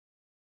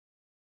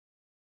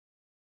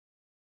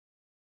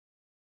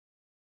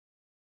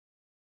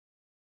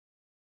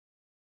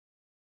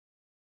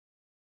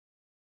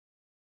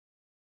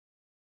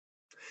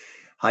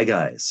Hi,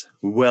 guys.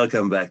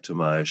 Welcome back to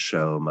my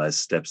show, My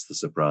Steps to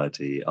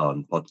Sobriety,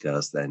 on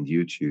podcast and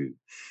YouTube.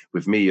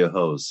 With me, your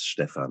host,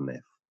 Stefan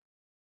Neff.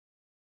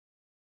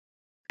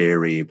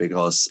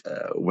 Because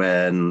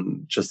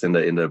when just in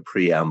the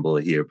preamble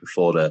here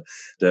before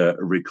the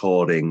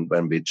recording,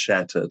 when we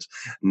chatted,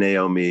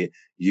 Naomi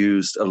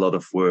used a lot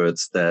of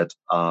words that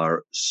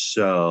are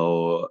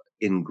so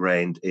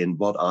ingrained in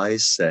what I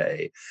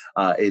say.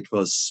 It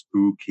was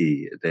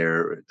spooky.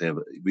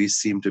 We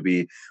seem to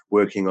be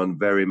working on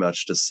very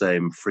much the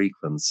same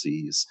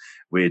frequencies,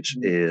 which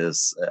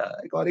is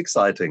quite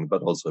exciting,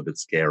 but also a bit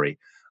scary.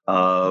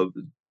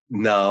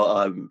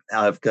 Now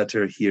I've got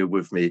her here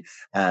with me,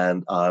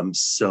 and I'm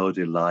so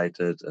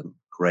delighted and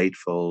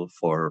grateful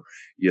for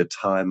your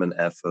time and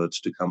effort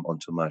to come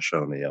onto my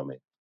show, Naomi.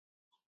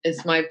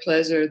 It's my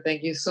pleasure.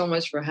 Thank you so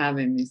much for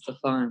having me,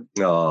 Stefan.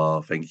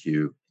 Oh, thank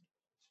you.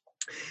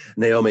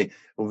 Naomi,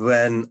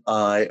 when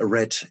I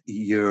read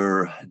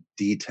your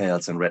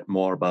details and read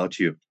more about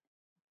you,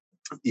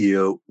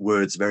 your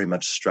words very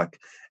much struck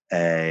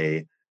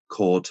a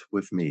chord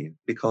with me,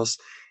 because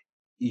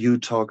you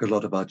talk a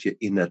lot about your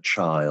inner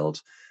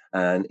child,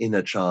 an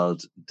inner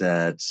child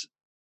that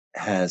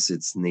has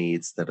its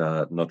needs that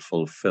are not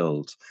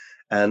fulfilled.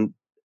 And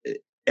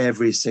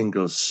every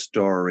single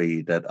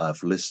story that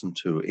I've listened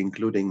to,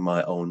 including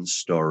my own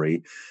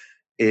story,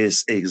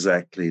 is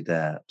exactly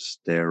that.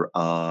 There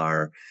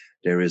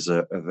is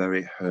a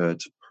very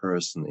hurt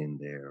person in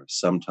there,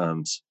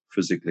 sometimes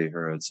physically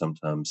hurt,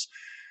 sometimes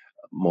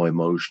more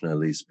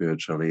emotionally,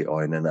 spiritually,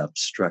 or in an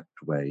abstract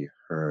way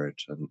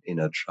hurt, an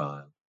inner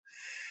child.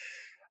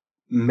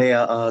 May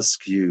I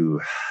ask you,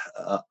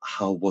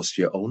 how was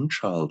your own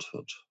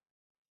childhood?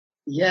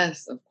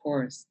 Yes, of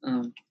course.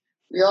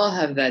 We all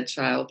have that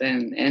child,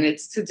 and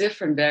it's to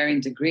different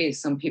varying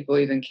degrees. Some people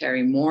even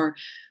carry more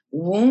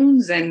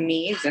wounds and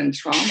needs and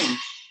trauma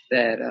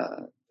that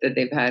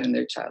they've had in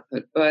their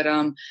childhood. But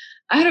I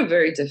had a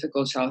very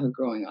difficult childhood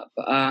growing up.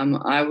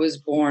 I was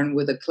born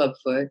with a club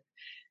foot,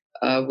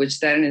 which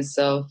that in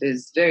itself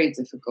is very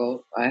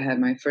difficult. I had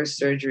my first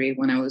surgery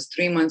when I was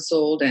 3 months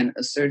old, and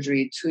a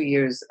surgery 2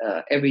 years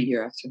every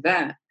year after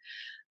that,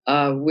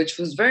 which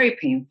was very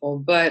painful.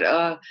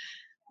 But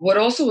what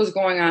also was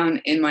going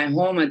on in my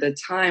home at the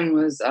time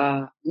was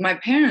my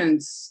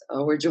parents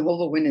were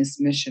Jehovah Witness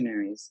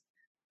missionaries.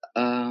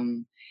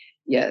 Um,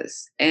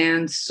 yes.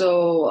 And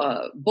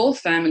so both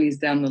families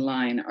down the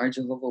line are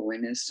Jehovah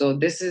Witness. So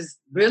this is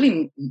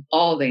really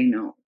all they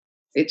know.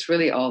 It's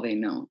really all they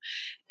know.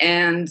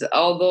 And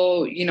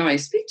although, I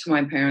speak to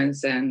my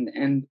parents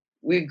and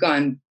we've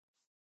gone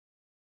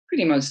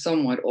pretty much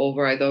somewhat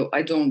over.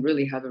 I don't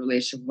really have a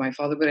relationship with my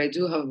father, but I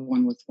do have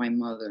one with my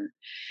mother.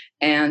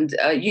 And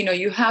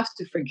you have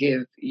to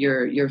forgive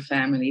your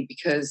family,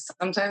 because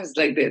sometimes,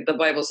 like the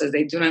Bible says,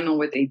 they do not know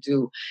what they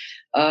do.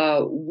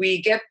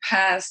 We get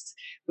past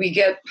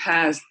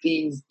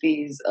these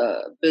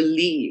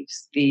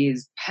beliefs,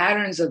 these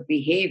patterns of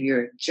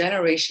behavior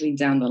generationally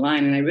down the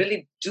line, and I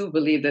really do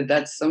believe that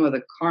that's some of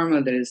the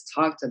karma that is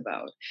talked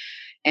about.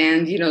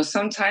 And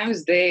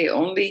sometimes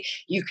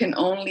you can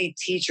only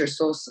teach or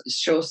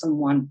show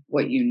someone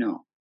what you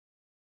know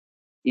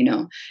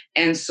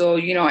and so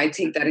I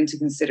take that into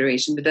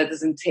consideration, but that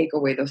doesn't take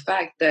away the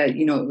fact that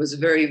it was a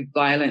very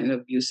violent and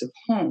abusive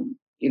home,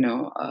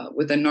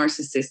 with a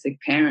narcissistic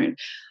parent,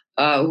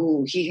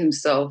 who he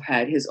himself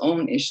had his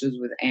own issues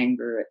with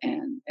anger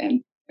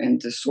and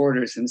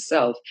disorders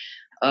himself.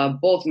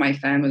 Both my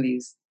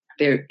families,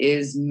 there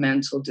is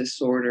mental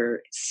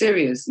disorder,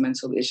 serious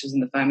mental issues in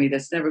the family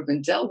that's never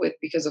been dealt with,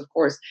 because of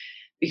course,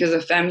 because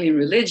of family and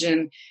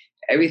religion,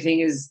 everything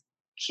is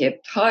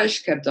kept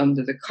hush, kept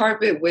under the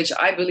carpet, which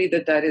I believe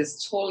that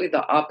is totally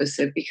the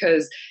opposite,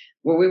 because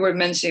what we were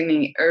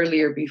mentioning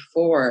earlier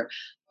before,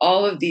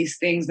 all of these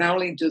things, not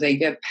only do they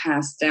get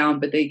passed down,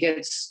 but they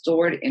get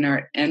stored in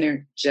our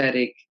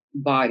energetic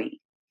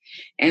body.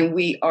 And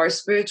we are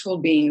spiritual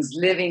beings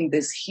living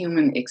this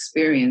human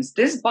experience.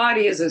 This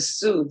body is a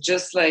suit,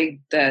 just like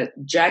that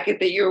jacket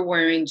that you're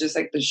wearing, just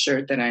like the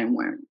shirt that I am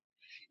wearing.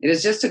 It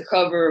is just to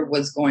cover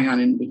what's going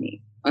on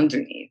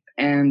underneath.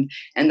 And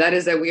that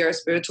is that we are a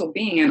spiritual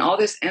being. And all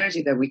this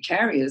energy that we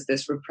carry is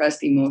this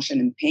repressed emotion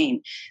and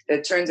pain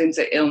that turns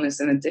into illness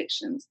and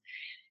addictions.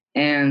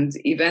 And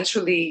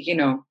eventually,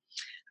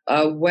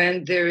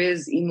 when there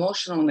is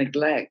emotional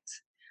neglect,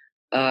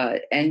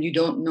 and you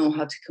don't know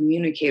how to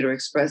communicate or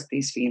express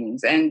these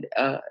feelings. And,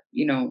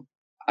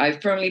 I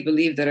firmly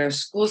believe that our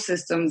school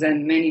systems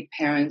and many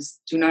parents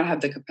do not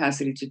have the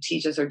capacity to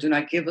teach us or do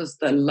not give us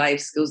the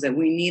life skills that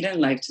we need in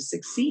life to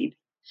succeed.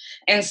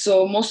 And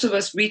so most of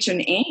us reach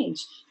an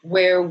age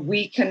where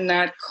we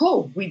cannot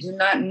cope. We do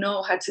not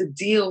know how to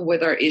deal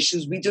with our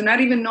issues. We do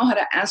not even know how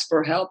to ask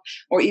for help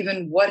or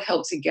even what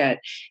help to get.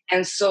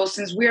 And so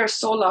since we are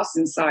so lost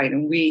inside,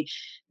 and we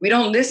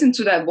don't listen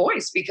to that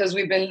voice because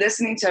we've been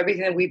listening to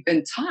everything that we've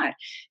been taught,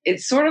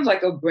 it's sort of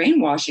like a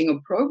brainwashing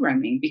of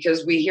programming,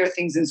 because we hear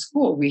things in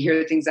school, we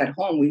hear things at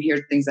home, we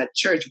hear things at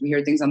church, we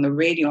hear things on the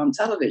radio, on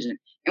television,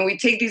 and we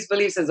take these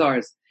beliefs as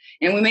ours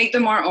and we make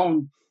them our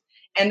own.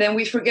 And then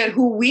we forget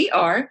who we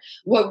are,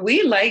 what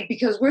we like,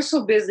 because we're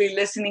so busy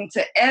listening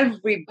to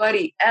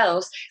everybody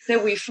else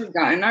that we've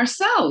forgotten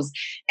ourselves.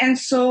 And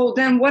so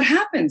then what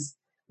happens?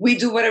 We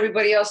do what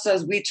everybody else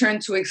does. We turn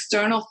to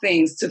external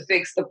things to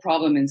fix the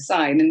problem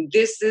inside. And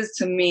this is,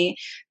 to me,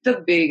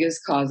 the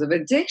biggest cause of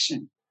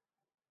addiction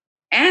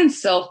and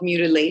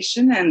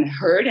self-mutilation and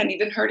hurt and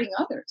even hurting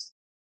others.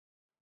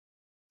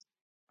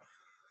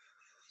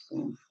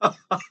 So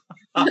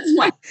that's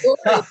my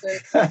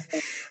story.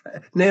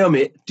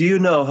 Naomi, do you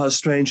know how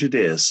strange it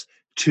is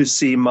to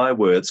see my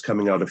words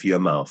coming out of your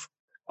mouth?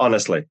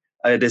 Honestly,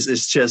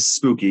 it's just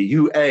spooky.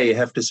 You,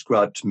 have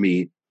described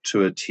me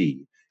to a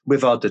T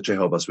without the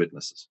Jehovah's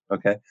Witnesses,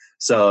 okay?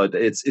 So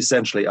it's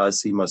essentially, I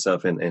see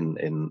myself in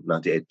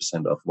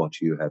 98% of what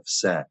you have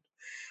said.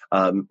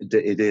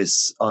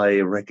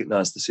 I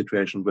recognize the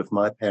situation with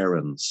my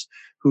parents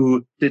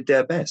who did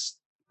their best,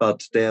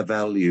 but their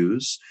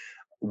values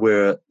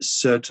were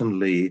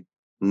certainly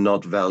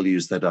not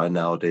values that I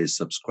nowadays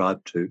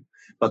subscribe to,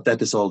 but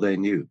that is all they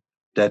knew.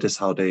 That is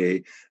how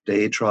they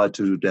tried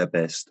to do their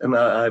best. And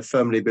I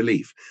firmly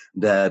believe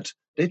that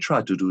they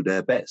tried to do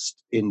their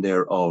best in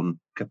their own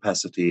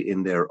capacity,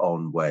 in their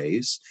own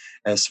ways,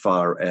 as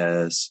far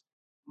as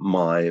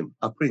my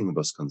upbringing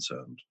was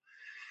concerned.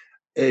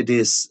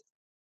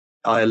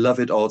 I love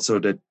it also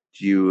that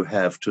you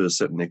have, to a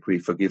certain degree,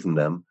 forgiven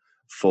them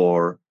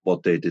for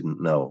what they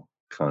didn't know,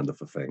 kind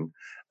of a thing.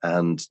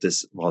 And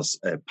this was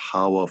a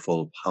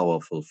powerful,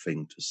 powerful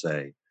thing to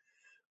say,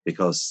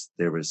 because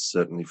there is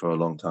certainly, for a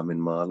long time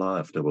in my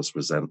life, there was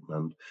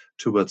resentment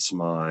towards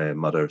my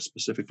mother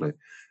specifically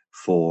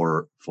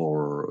for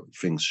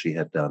things she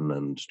had done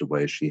and the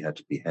way she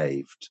had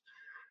behaved.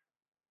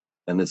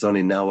 And it's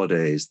only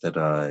nowadays that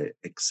I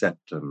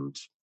accept and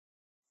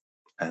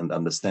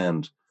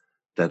understand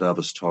that I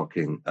was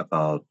talking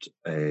about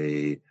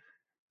a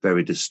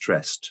very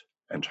distressed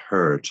and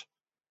hurt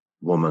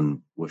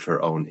woman with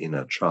her own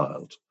inner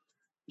child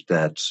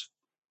that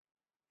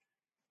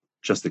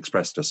just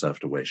expressed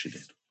herself the way she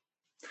did.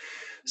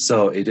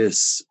 So it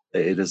is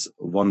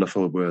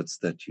wonderful words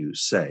that you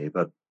say,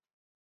 but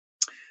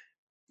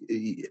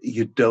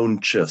you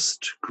don't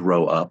just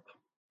grow up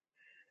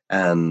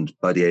and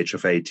by the age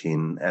of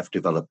 18 have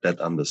developed that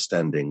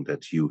understanding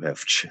that you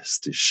have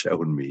just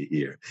shown me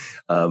here.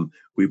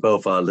 We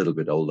both are a little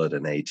bit older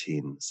than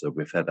 18, so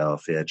we've had our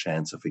fair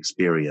chance of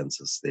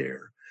experiences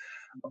there.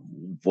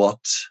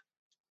 What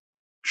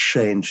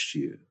changed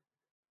you?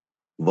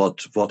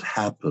 What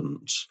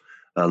happened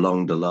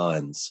along the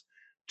lines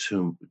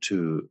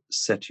to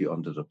set you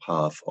onto the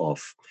path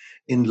of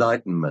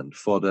enlightenment,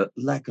 for the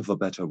lack of a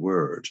better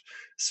word?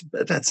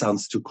 That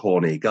sounds too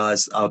corny.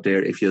 Guys out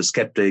there, if you're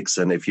skeptics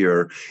and if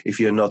you're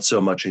not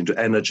so much into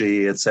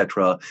energy,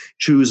 etc.,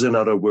 choose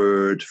another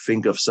word,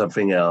 think of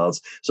something else.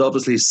 So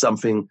obviously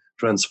something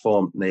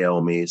transformed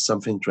Naomi,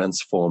 something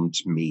transformed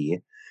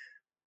me.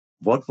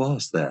 What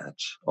was that?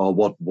 Or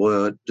what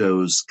were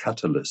those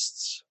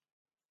catalysts?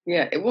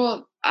 Yeah,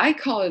 well, I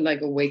call it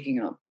like a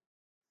waking up.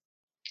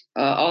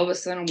 All of a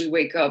sudden we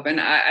wake up,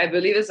 and I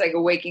believe it's like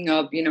a waking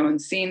up,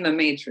 and seeing the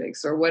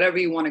matrix, or whatever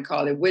you want to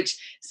call it, which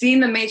seeing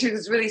the matrix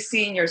is really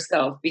seeing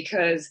yourself,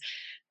 because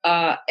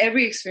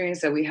every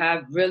experience that we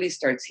have really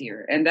starts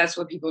here. And that's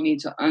what people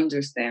need to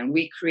understand.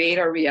 We create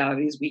our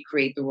realities. We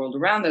create the world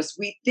around us.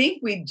 We think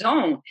we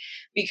don't,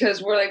 because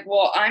we're like,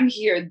 well, I'm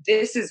here.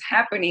 This is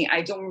happening.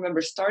 I don't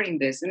remember starting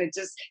this. And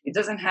it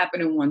doesn't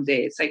happen in one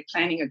day. It's like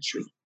planting a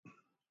tree.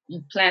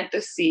 You plant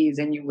the seeds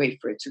and you wait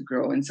for it to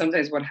grow. And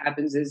sometimes what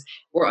happens is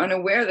we're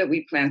unaware that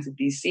we planted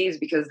these seeds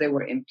because they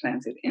were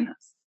implanted in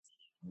us,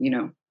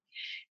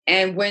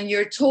 And when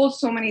you're told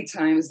so many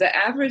times, the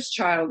average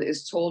child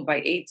is told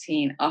by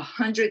 18,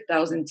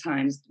 100,000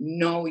 times,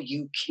 no,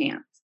 you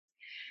can't.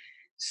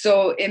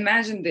 So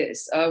imagine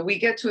this. We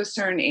get to a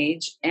certain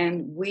age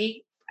and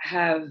we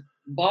have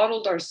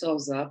bottled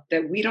ourselves up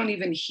that we don't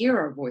even hear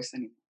our voice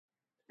anymore.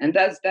 And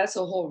that's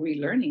a whole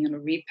relearning and a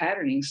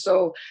repatterning.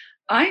 So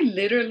I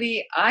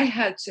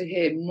had to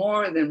hit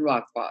more than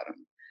rock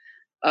bottom.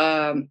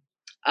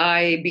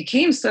 I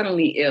became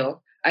suddenly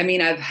ill. I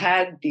mean, I've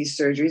had these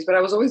surgeries, but I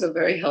was always a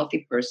very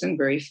healthy person,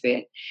 very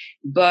fit.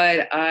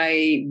 But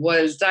I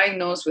was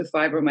diagnosed with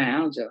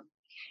fibromyalgia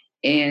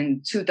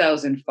in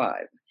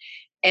 2005.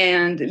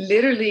 And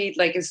literally,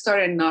 like, it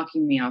started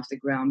knocking me off the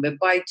ground. But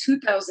by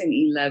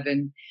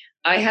 2011,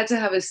 I had to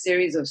have a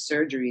series of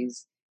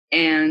surgeries.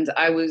 And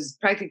I was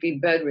practically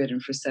bedridden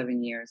for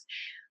 7 years.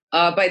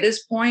 By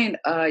this point,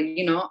 I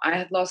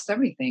had lost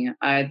everything.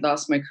 I had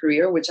lost my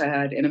career, which I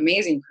had an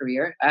amazing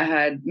career. I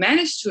had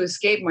managed to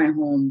escape my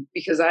home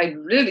because I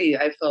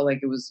felt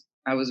like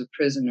I was a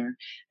prisoner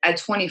at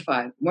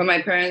 25 when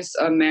my parents'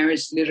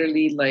 marriage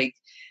literally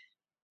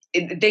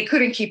they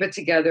couldn't keep it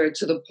together,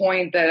 to the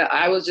point that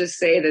I will just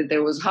say that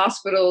there was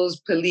hospitals,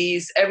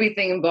 police,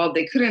 everything involved.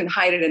 They couldn't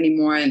hide it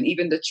anymore. And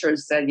even the church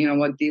said, you know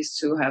what, these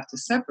two have to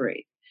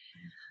separate.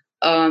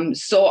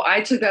 So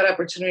I took that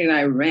opportunity and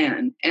I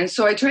ran. And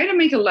so I try to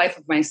make a life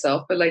of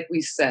myself. But like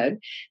we said,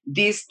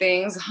 these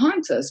things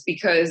haunt us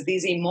because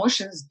these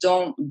emotions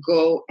don't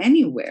go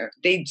anywhere.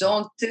 They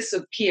don't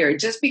disappear.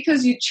 Just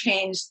because you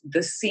change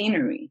the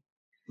scenery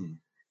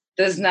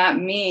does not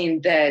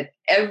mean that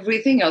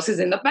everything else is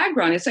in the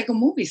background. It's like a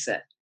movie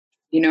set,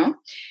 you know?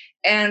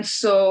 And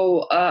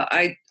so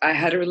I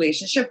had a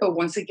relationship, but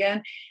once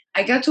again,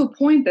 I got to a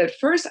point that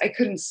first I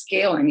couldn't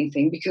scale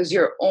anything because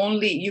you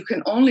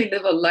can only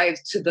live a life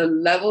to the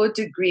level or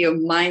degree of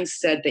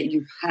mindset that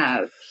you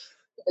have,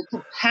 the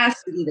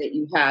capacity that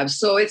you have.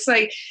 So it's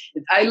like,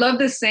 I love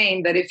the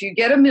saying that if you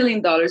get $1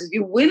 million, if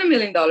you win $1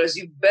 million,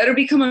 you better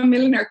become a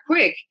millionaire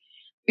quick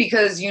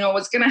because you know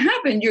what's going to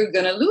happen. You're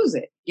going to lose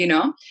it, you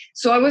know?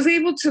 So I was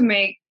able to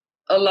make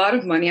a lot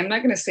of money. I'm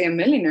not going to say a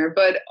millionaire,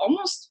 but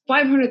almost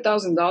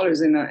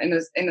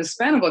 $500,000 in a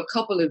span of a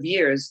couple of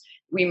years,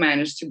 we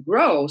managed to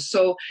grow.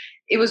 So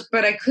it was,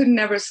 but I could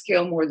never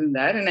scale more than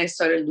that. And I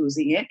started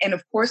losing it. And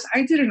of course,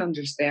 I didn't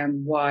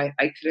understand why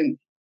I couldn't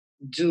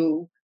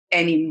do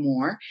any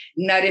more,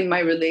 not in my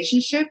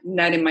relationship,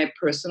 not in my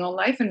personal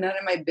life, and not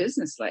in my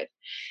business life.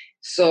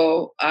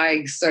 So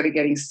I started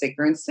getting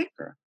sicker and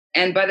sicker.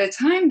 And by the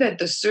time that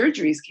the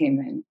surgeries came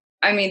in,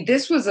 I mean,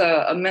 this was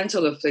a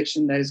mental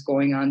affliction that is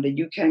going on that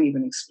you can't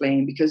even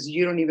explain because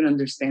you don't even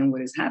understand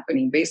what is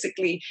happening.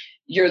 Basically,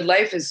 your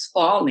life is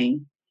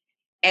falling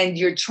and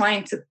you're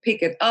trying to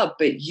pick it up,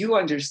 but you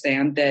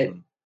understand that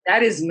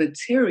that is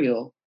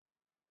material.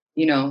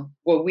 You know,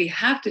 what we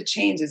have to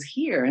change is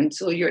here.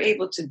 Until you're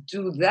able to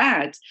do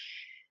that,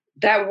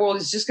 that world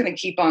is just going to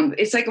keep on.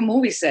 It's like a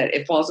movie set.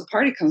 It falls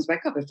apart, it comes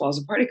back up. It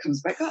falls apart, it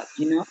comes back up,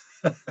 you know?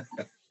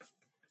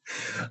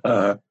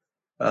 uh,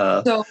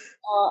 uh, So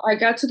I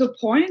got to the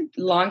point,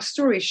 long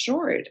story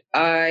short,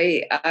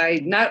 I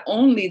not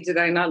only did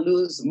I not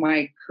lose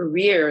my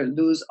career,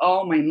 lose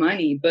all my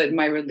money, but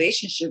my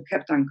relationship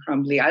kept on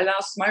crumbling. I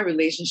lost my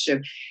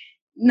relationship.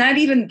 Not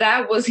even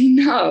that was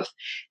enough,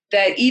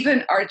 that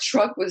even our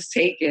truck was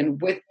taken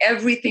with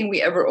everything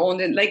we ever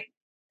owned. And like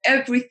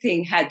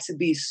everything had to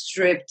be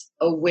stripped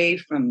away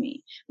from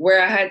me,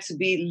 where I had to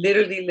be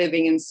literally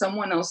living in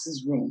someone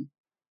else's room,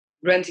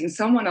 renting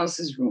someone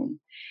else's room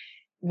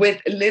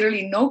with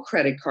literally no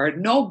credit card,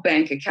 no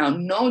bank account,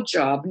 no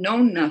job, no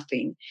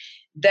nothing,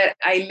 that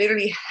I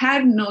literally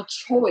had no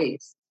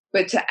choice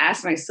but to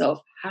ask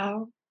myself,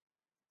 how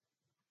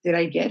did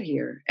I get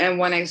here? And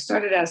when I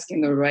started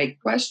asking the right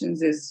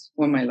questions is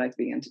when my life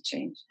began to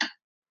change.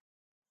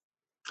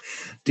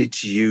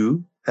 did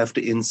you have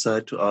the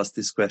insight to ask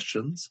these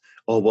questions,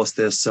 or was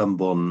there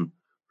someone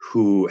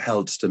who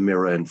held the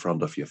mirror in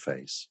front of your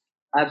face?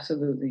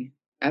 Absolutely.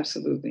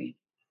 Absolutely.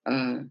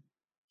 I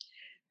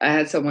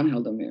had someone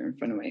held a mirror in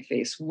front of my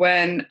face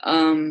when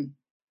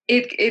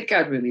it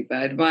got really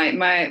bad.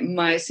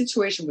 My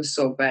situation was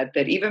so bad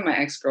that even my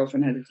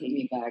ex-girlfriend had to take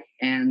me back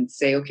and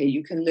say, okay,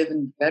 you can live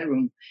in the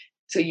bedroom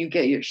till you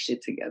get your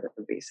shit together,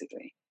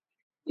 basically.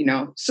 You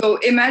know, so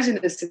imagine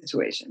this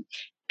situation.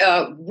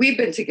 We've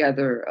been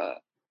together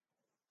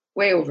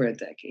way over a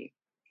decade.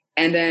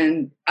 And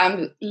then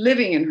I'm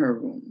living in her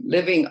room,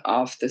 living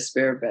off the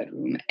spare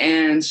bedroom.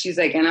 And she's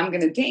like, and I'm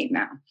going to date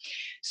now.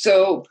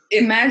 So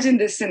imagine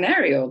this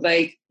scenario.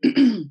 Like,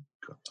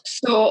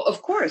 so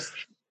of course,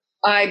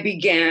 I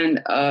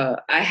began, I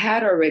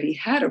had already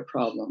had a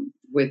problem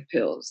with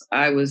pills.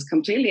 I was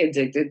completely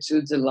addicted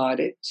to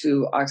Dilaudid,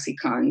 to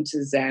Oxycontin, to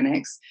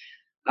Xanax.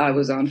 I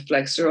was on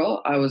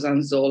Flexeril. I was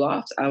on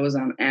Zoloft. I was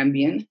on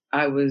Ambien.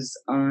 I was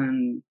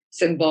on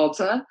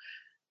Cymbalta.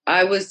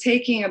 I was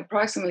taking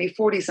approximately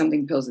 40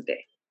 something pills a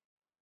day.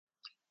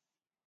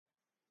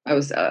 I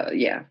was,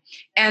 yeah.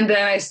 And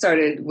then I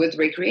started with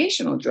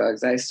recreational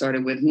drugs. I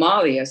started with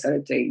Molly. I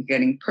started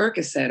getting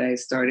Percocet. I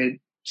started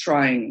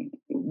trying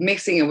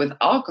mixing it with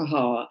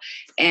alcohol.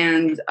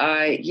 And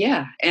I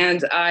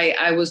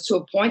was to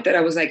a point that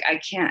I was like, I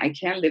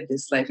can't live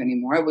this life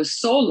anymore. I was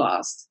so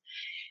lost.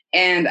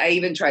 And I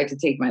even tried to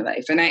take my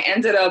life. And I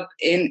ended up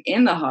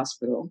in the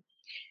hospital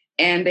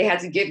and they had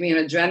to give me an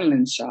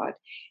adrenaline shot.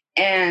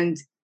 And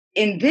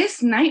in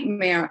this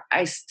nightmare,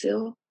 I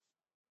still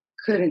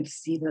couldn't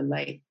see the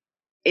light.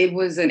 It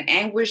was an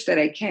anguish that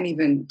I can't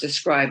even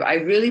describe. I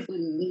really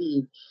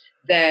believe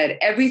that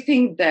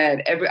everything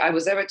that I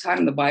was ever taught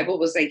in the Bible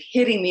was like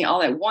hitting me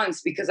all at once,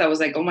 because I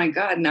was like, oh my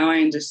God, now I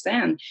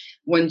understand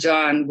when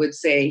John would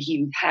say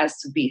he has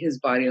to beat his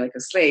body like a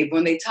slave.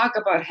 When they talk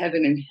about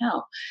heaven and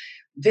hell,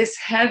 this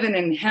heaven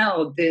and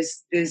hell,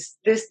 this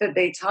that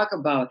they talk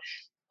about,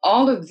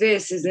 all of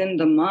this is in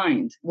the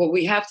mind. What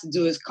we have to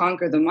do is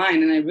conquer the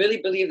mind. And I really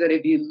believe that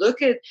if you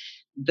look at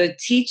the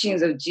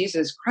teachings of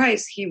Jesus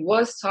Christ, he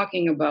was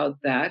talking about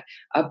that,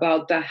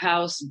 about the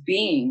house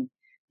being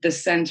the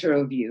center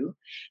of you,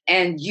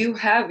 and you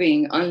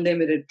having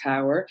unlimited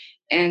power,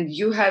 and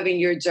you having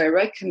your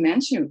direct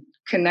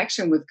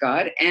connection with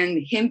God, and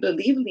him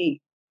believing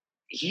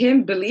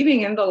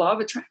in the law of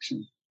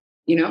attraction,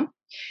 you know?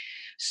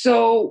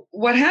 So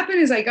what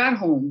happened is I got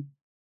home.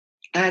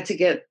 I had to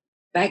get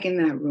back in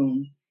that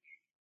room.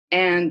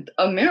 And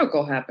a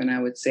miracle happened, I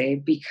would say,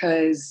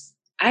 because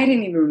I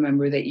didn't even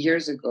remember that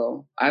years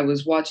ago I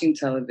was watching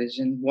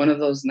television, one of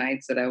those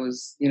nights that I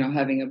was,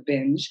 having a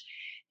binge,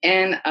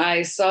 and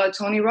I saw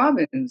Tony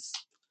Robbins.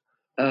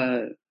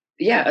 Uh,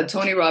 yeah, a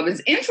Tony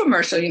Robbins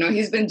infomercial.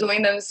 He's been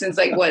doing them since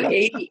like what,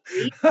 88?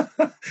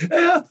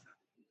 Yeah.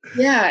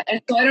 Yeah,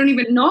 and so I don't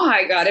even know how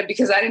I got it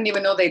because I didn't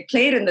even know they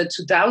played in the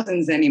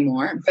 2000s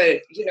anymore.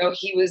 But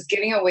he was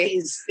giving away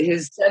his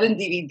 7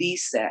 DVD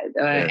set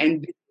Yeah. and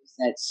video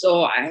set,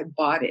 so I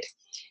bought it.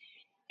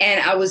 And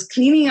I was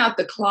cleaning out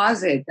the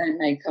closet that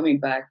night coming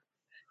back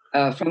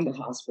from the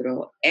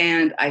hospital,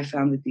 and I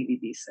found the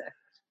DVD set.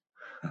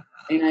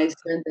 And I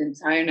spent the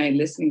entire night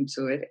listening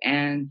to it,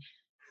 and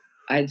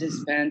I just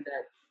spent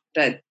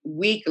that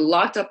week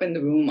locked up in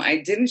the room. I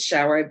didn't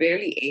shower. I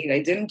barely ate.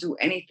 I didn't do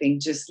anything,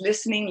 just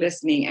listening,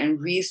 and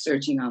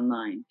researching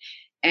online.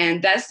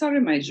 And that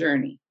started my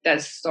journey.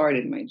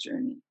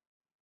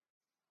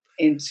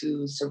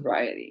 Into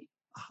sobriety.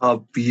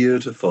 How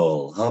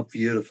beautiful. How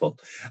beautiful.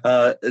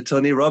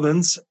 Tony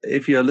Robbins,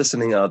 if you're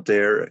listening out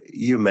there,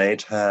 you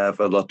might have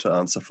a lot to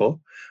answer for.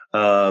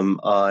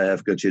 I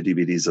have got your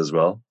DVDs as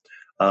well.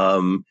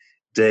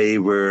 They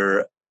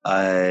were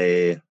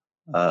a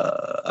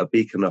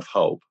beacon of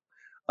hope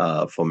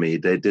for me.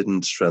 They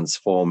didn't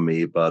transform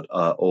me, but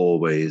I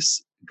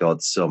always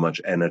got so much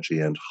energy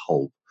and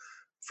hope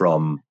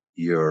from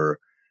your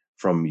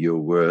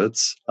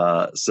words.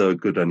 So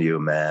good on you,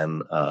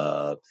 man.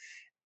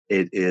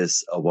 It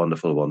is a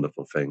wonderful,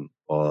 wonderful thing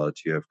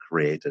what you have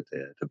created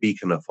there. The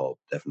beacon of hope,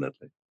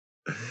 definitely.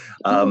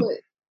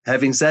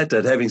 Having said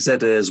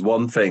that is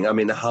one thing. I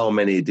mean, how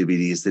many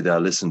DVDs did I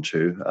listen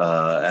to,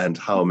 and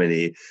how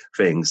many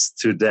things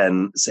to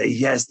then say,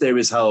 yes, there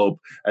is hope,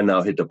 and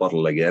now hit the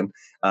bottle again.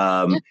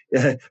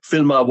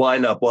 Fill my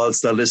wine up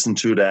whilst I listen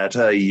to that.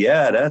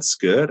 Yeah, that's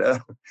good.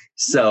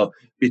 So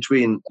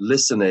between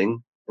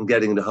listening and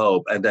getting the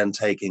hope and then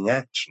taking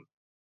action,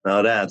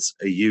 now that's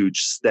a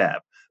huge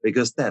step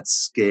because that's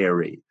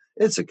scary.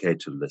 It's okay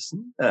to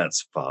listen.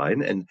 That's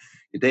fine. And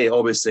they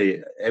always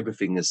say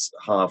everything is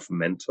half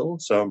mental.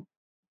 So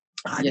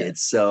I did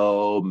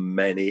so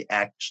many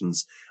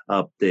actions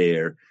up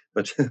there.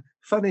 But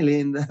funnily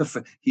enough,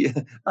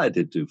 yeah, I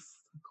did do.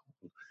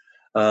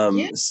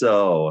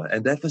 So,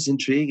 and that was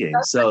intriguing.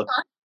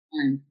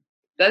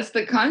 That's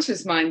the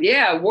conscious mind.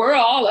 Yeah, we're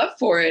all up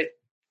for it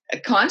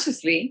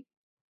consciously,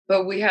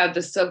 but we have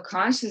the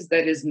subconscious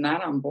that is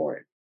not on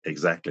board.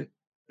 Exactly.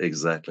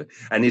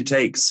 And it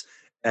takes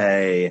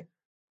a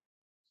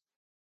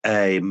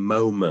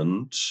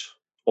moment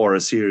or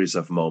a series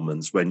of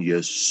moments when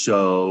you're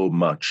so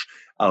much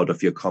out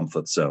of your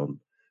comfort zone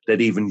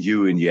that even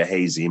you in your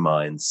hazy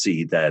mind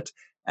see that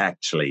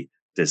actually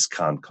this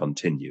can't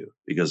continue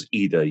because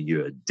either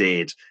you're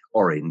dead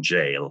or in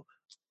jail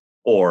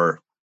or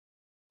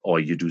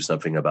you do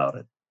something about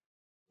it.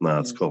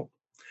 That's cool.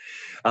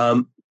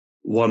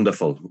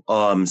 Wonderful.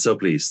 I'm so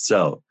pleased.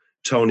 So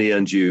Tony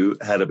and you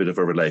had a bit of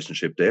a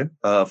relationship there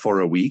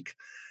for a week.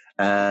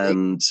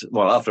 And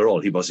well, after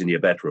all, he was in your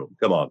bedroom.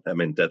 Come on. I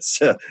mean,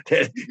 that's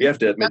you have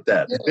to admit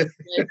that.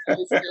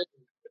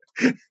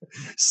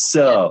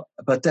 So,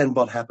 but then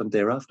what happened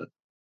thereafter?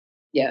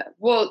 Yeah,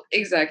 well,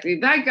 exactly.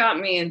 That got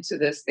me into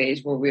the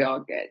stage where we all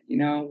get,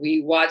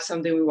 we watch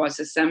something, we watch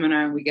a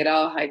seminar and we get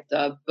all hyped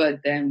up, but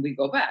then we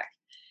go back,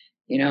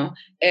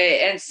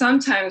 and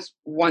sometimes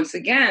once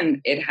again,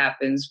 it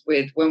happens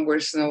when we're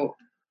so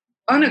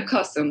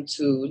unaccustomed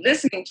to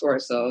listening to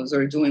ourselves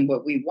or doing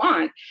what we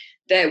want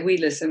that we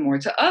listen more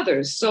to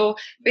others. So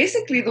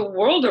basically the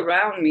world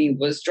around me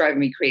was driving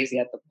me crazy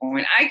at the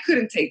point. I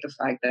couldn't take the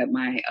fact that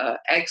my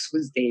ex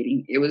was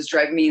dating. It was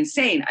driving me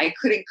insane. I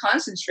couldn't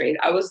concentrate.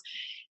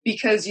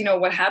 Because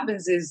what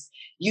happens is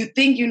you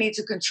think you need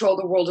to control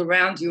the world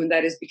around you, and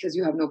that is because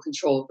you have no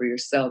control over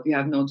yourself. You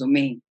have no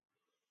domain.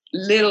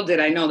 Little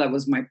did I know that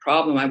was my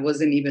problem. I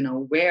wasn't even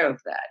aware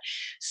of that.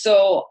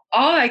 So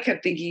all I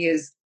kept thinking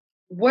is,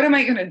 what am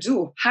I going to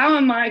do? How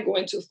am I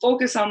going to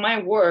focus on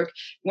my work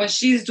when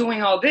she's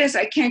doing all this?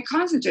 I can't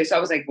concentrate. So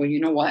I was like, well, you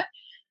know what?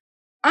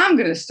 I'm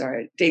going to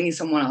start dating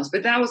someone else.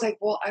 But then I was like,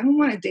 well, I don't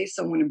want to date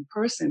someone in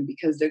person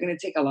because they're going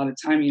to take a lot of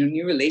time.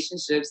 New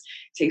relationships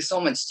take so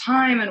much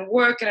time and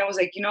work. And I was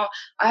like,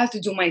 I have to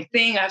do my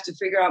thing. I have to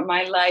figure out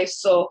my life.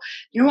 So,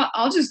 you know what?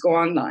 I'll just go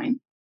online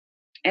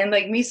and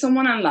meet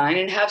someone online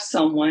and have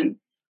someone,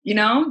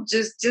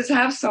 just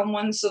have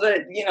someone so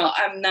that,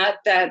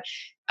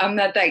 I'm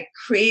not that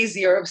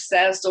crazy or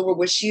obsessed over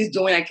what she's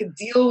doing. I could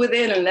deal with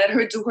it and let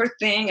her do her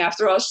thing.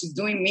 After all, she's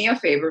doing me a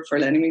favor for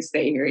letting me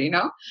stay here,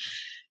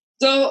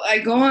 So I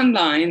go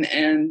online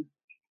and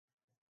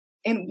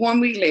 1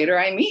 week later,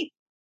 I meet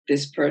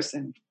this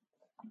person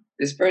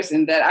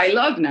that I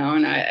love now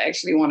and I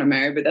actually want to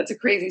marry. But that's a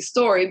crazy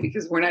story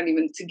because we're not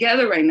even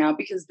together right now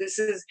because this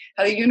is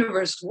how the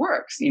universe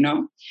works,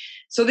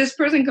 So this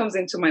person comes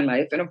into my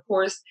life and of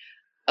course,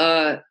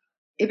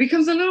 it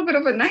becomes a little bit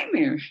of a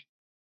nightmare.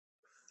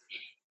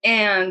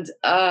 And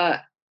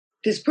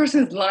this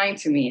person's lying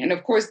to me. And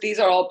of course, these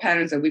are all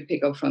patterns that we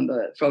pick up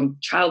from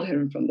childhood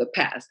and from the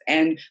past.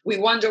 And we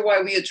wonder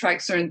why we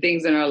attract certain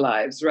things in our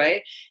lives,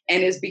 right?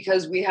 And it's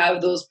because we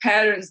have those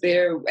patterns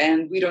there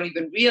and we don't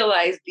even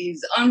realize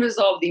these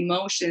unresolved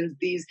emotions,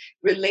 these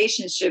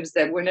relationships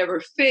that were never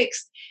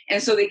fixed.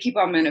 And so they keep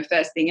on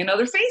manifesting in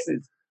other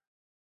faces.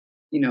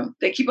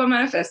 They keep on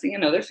manifesting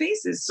in other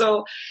faces.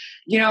 So,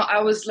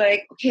 I was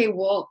like, okay,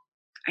 well,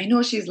 I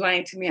know she's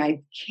lying to me.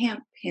 I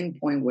can't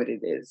pinpoint what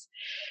it is.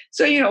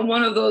 So,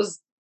 one of those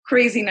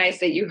crazy nights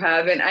that you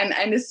have, and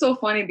it's so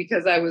funny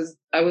because I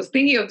was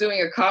thinking of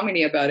doing a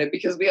comedy about it,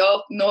 because we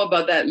all know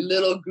about that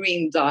little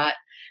green dot.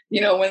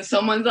 When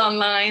someone's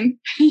online,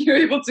 you're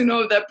able to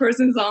know if that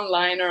person's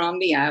online or on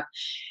the app.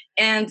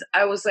 And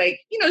I was like,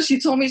 she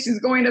told me she's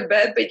going to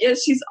bed, but yet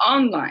she's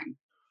online.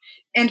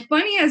 And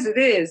funny as it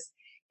is,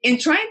 in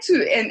trying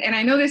to, and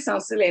I know this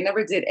sounds silly, I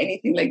never did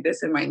anything like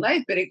this in my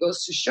life, but it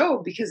goes to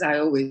show, because I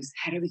always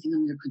had everything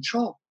under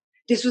control.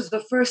 This was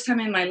the first time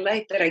in my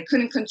life that I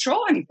couldn't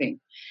control anything.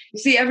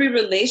 You see, every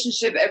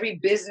relationship, every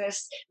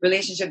business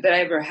relationship that I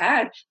ever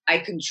had, I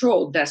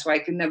controlled. That's why I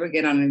could never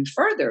get on any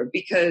further,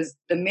 because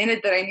the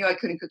minute that I knew I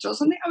couldn't control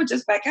something, I would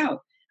just back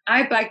out.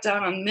 I backed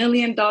down on $1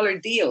 million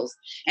deals.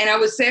 And I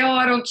would say, oh,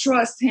 I don't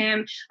trust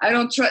him. I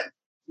don't trust.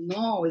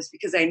 No, it's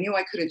because I knew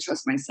I couldn't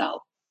trust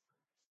myself.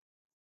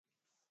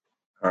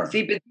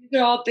 See, but these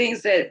are all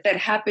things that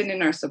happen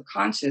in our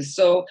subconscious.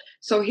 So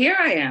here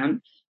I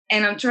am,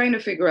 and I'm trying to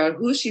figure out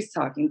who she's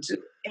talking to.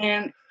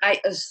 And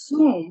I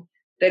assume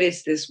that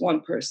it's this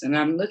one person.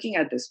 I'm looking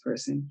at this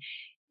person.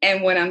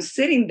 And when I'm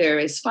sitting there,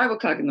 it's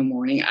 5:00 in the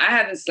morning. I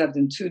haven't slept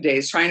in 2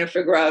 days trying to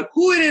figure out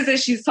who it is that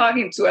she's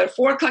talking to at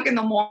 4:00 in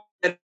the morning.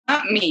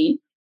 Not me,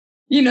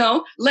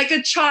 like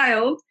a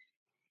child.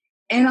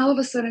 And all of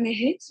a sudden it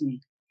hits me.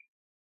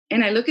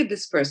 And I look at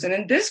this person,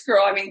 and this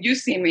girl, I mean, you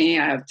see me,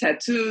 I have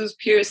tattoos,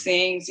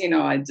 piercings,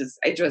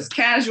 I dress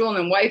casual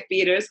and wife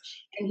beaters.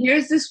 And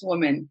here's this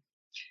woman,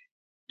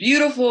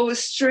 beautiful with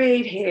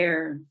straight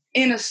hair,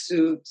 in a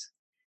suit,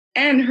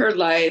 and her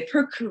life,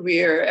 her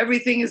career,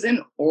 everything is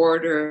in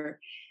order.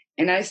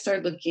 And I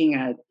start looking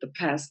at the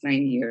past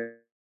 9 years,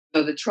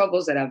 the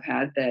troubles that I've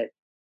had that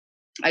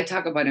I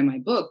talk about in my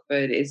book,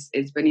 but it's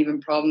been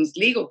even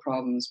legal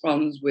problems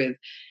with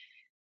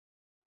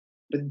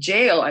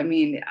jail. I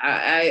mean,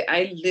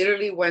 I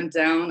literally went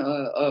down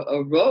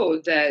a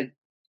road that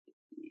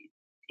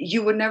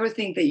you would never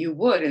think that you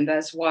would. And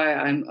that's why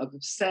I'm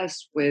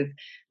obsessed with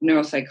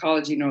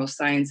neuropsychology,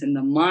 neuroscience, and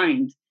the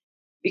mind,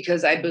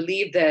 because I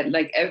believe that,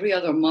 like every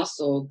other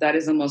muscle, that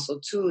is a muscle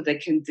too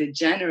that can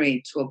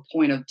degenerate to a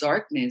point of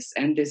darkness.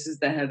 And this is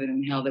the heaven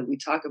and hell that we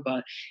talk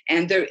about.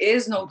 And there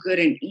is no good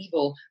and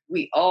evil.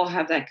 We all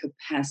have that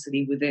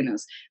capacity within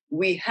us.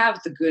 We have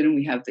the good and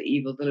we have the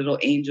evil, the little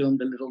angel and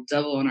the little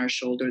devil on our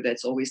shoulder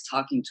that's always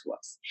talking to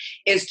us.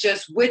 It's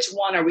just, which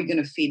one are we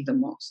going to feed the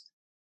most?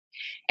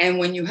 And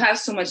when you have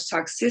so much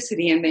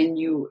toxicity and then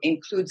you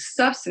include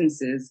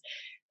substances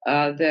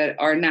that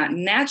are not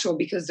natural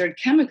because they're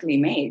chemically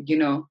made.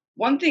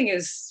 One thing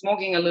is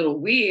smoking a little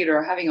weed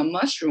or having a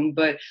mushroom,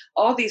 but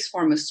all these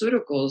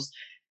pharmaceuticals,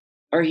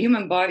 our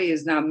human body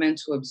is not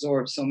meant to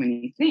absorb so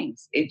many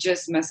things. It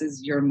just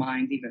messes your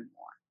mind even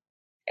more.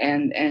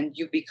 And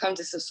you become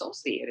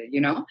disassociated,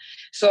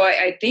 So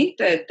I think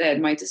that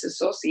my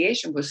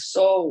disassociation was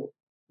so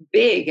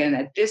big. And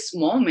at this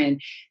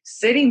moment,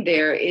 sitting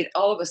there, it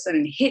all of a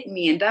sudden hit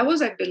me. And that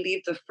was, I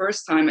believe, the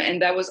first time.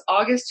 And that was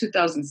August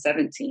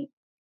 2017.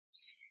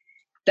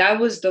 That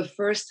was the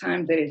first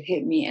time that it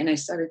hit me. And I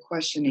started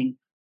questioning,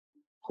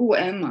 who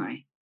am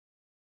I?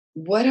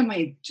 What am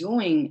I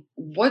doing?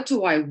 What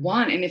do I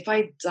want? And if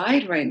I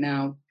died right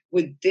now,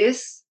 would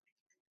this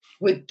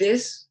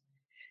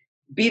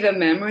be the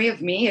memory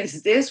of me?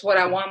 Is this what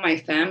I want my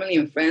family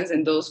and friends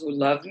and those who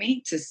love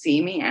me to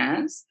see me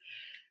as?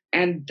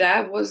 And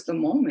that was the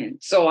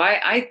moment. So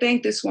I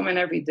thank this woman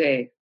every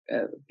day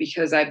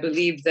because I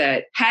believe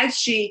that had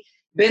she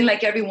been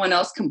like everyone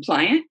else,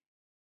 compliant,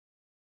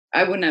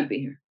 I would not be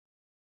here.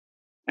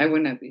 I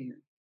would not be here.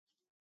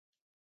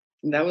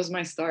 And that was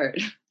my start.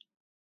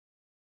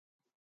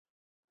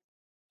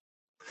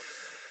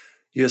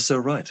 You're so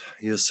right.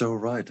 You're so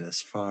right.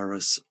 As far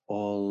as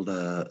all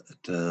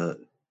the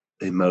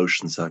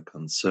emotions are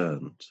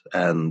concerned,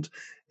 and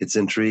it's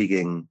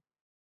intriguing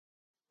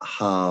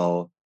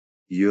how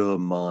your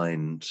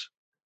mind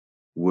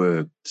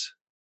worked.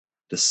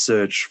 The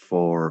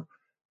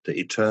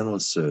eternal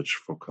search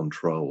for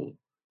control,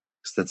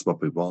 because that's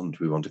what we want.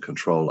 We want to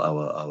control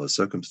our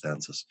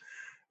circumstances.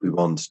 We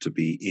want to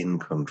be in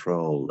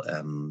control,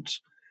 and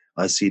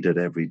I see that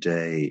every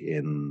day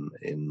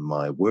in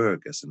my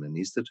work as an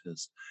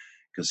anesthetist,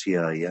 because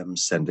here I am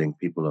sending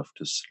people off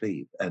to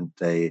sleep, and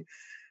they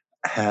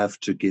have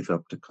to give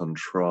up the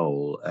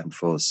control. And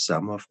for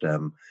some of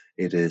them,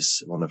 it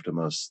is one of the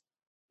most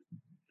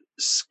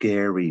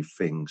scary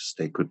things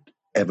they could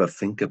ever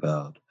think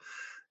about.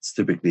 It's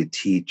typically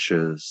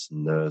teachers,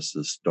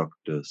 nurses,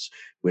 doctors,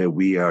 where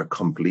we are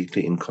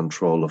completely in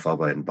control of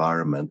our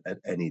environment at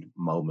any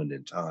moment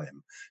in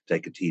time.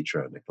 Take a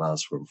teacher in the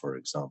classroom, for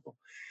example.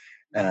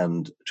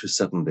 and to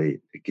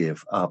suddenly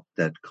give up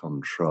that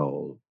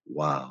control.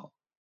 Wow.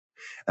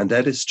 And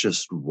that is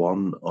just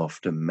one of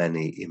the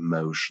many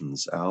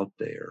emotions out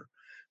there.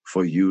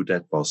 For you,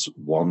 that was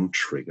one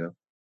trigger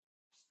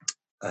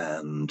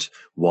and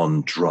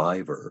one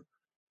driver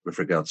with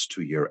regards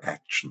to your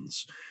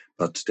actions.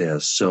 But there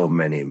are so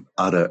many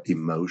other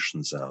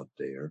emotions out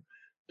there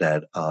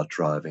that are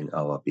driving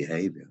our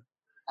behavior.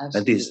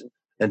 And these Absolutely.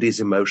 and these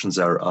emotions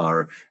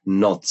are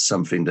not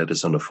something that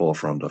is on the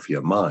forefront of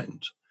your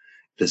mind.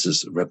 This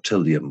is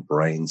reptilian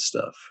brain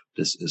stuff.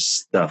 This is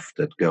stuff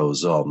that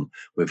goes on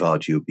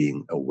without you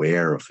being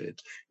aware of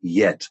it.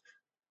 Yet,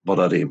 what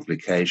are the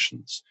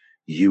implications?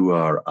 You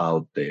are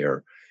out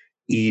there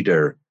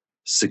either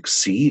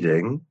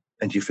succeeding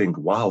and you think,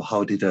 wow,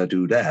 how did I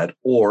do that?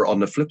 Or on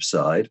the flip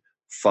side,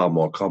 far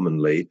more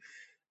commonly,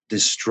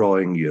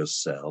 destroying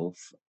yourself,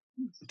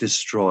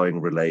 destroying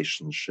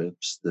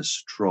relationships,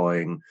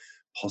 destroying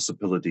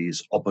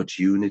possibilities,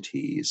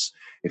 opportunities.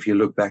 If you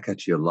look back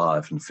at your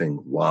life and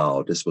think,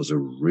 wow, this was a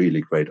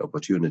really great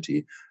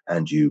opportunity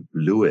and you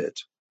blew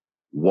it,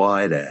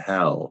 why the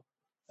hell?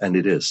 And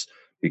it is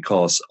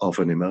because of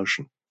an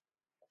emotion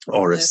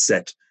or a Yeah,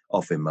 set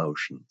of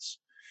emotions.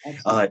 I,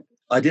 absolutely.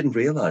 I didn't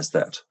realize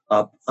that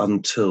up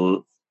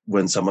until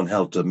when someone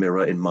held a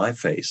mirror in my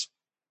face.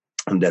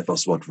 And that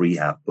was what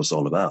rehab was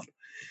all about.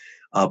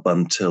 Up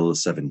until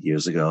 7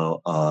 years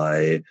ago,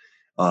 I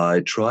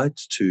tried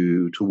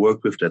to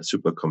work with that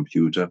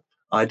supercomputer.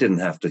 I didn't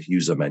have the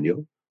user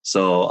manual,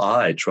 so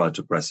I tried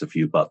to press a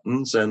few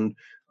buttons, and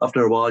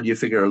after a while, you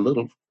figure a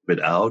little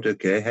bit out.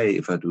 Okay, hey,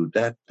 if I do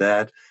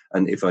that,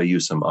 and if I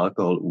use some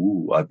alcohol,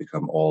 ooh, I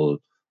become all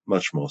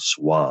much more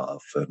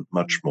suave and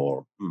much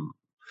more.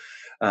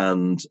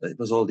 And it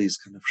was all these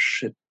kind of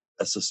shit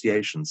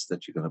associations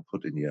that you're going to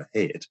put in your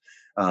head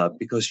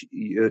because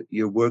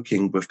you're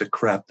working with the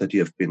crap that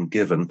you've been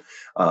given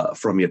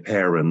from your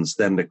parents,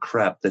 then the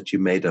crap that you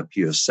made up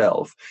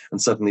yourself.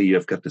 And suddenly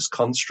you've got this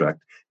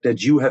construct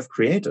that you have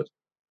created.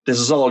 This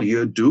is all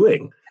you're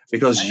doing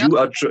because I know. you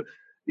are,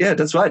 yeah,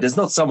 that's right. There's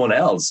not someone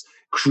else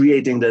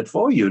creating that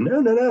for you.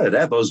 No, no, no.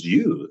 That was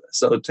you.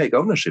 So take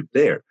ownership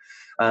there.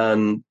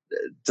 And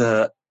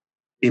the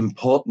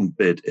important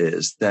bit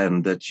is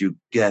then that you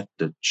get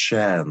the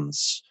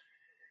chance,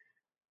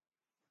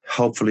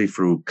 hopefully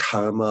through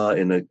karma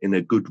in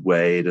a good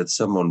way, that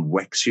someone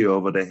whacks you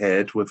over the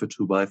head with a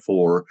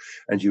 2x4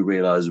 and you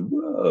realize,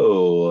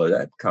 whoa,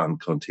 that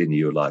can't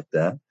continue like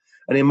that.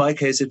 And in my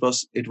case, it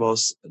was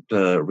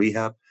the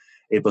rehab.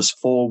 It was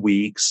 4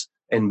 weeks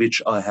in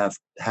which I have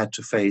had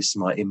to face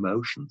my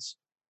emotions.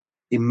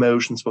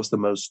 Emotions was the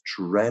most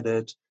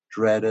dreaded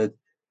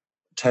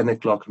 10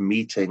 o'clock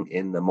meeting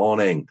in the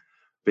morning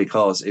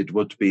because it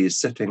would be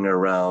sitting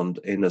around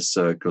in a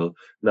circle,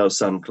 no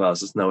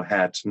sunglasses, no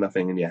hat,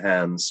 nothing in your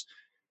hands.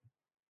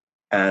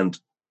 And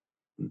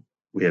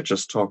we are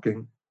just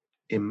talking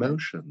Yeah.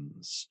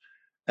 emotions.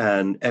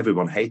 And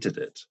everyone hated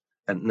it.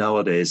 And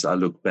nowadays I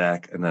look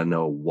back and I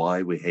know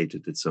why we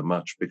hated it so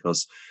much,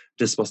 because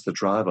this was the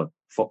driver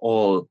for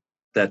all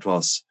that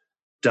was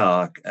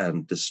dark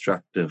and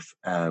destructive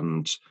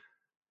and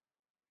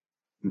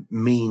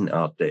mean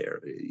out there.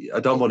 I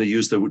don't want to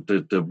use the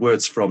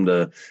words from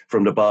the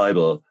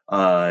Bible.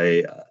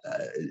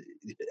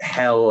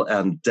 Hell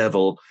and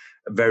devil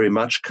very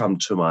much come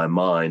to my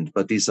mind,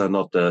 but these are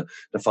not the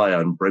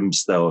fire and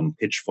brimstone,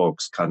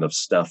 pitchforks kind of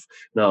stuff.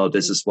 No,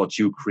 this is what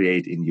you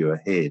create in your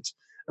head.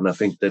 And I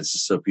think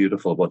that's so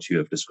beautiful what you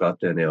have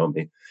described there,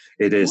 Naomi.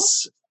 It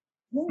is.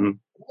 Well, Mm,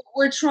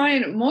 we're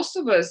trying, most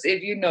of us,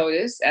 if you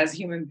notice, as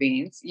human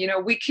beings,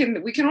 we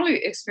can only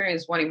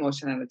experience one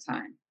emotion at a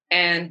time.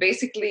 And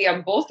basically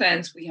on both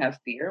ends we have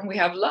fear and we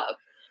have love.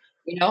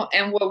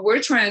 And what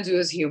we're trying to do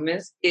as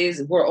humans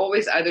is we're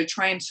always either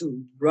trying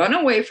to run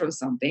away from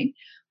something,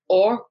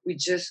 or we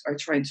just are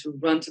trying to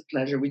run to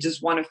pleasure. We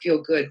just want to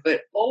feel good,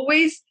 but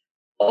always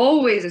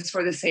it's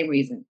for the same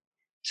reason: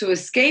 to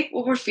escape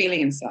what we're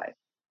feeling inside.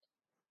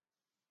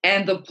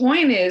 And the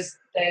point is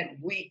that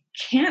we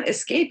can't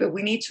escape it.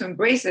 We need to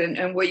embrace it.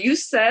 And what you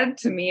said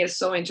to me is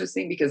so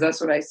interesting, because that's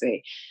what I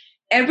say.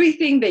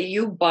 Everything that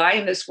you buy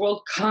in this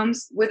world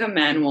comes with a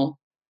manual,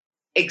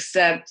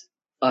 except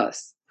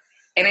us.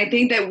 And I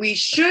think that we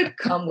should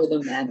come with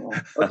a manual.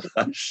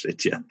 Okay.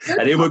 shit, yeah.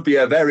 And it would be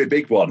a very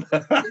big one.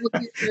 It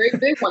would be a very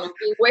big one. It would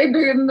be way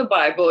bigger than the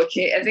Bible.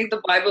 Okay. I think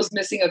the Bible's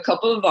missing a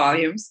couple of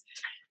volumes.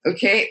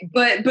 Okay.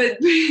 But but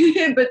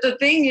the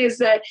thing is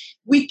that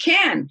we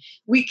can,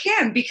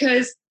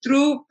 because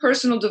through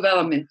personal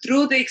development,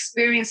 through the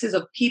experiences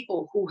of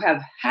people who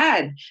have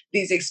had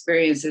these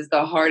experiences,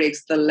 the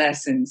heartaches, the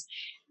lessons,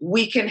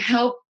 we can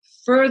help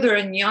further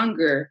and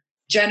younger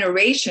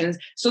generations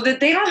so that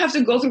they don't have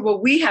to go through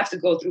what we have to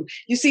go through.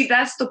 You see,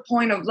 that's the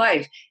point of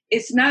life.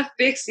 It's not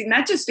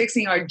just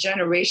fixing our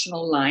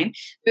generational line,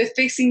 but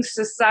fixing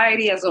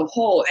society as a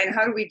whole. And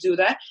how do we do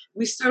that?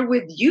 We start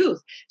with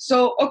youth.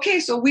 So,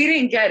 okay, so we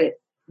didn't get it.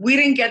 We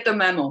didn't get the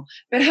memo.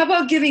 But how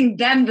about giving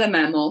them the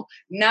memo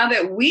now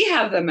that we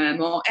have the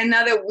memo, and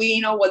now that we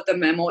know what the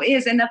memo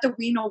is, and now that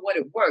we know what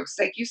it works?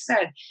 Like you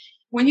said,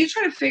 when you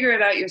try to figure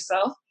it out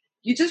yourself,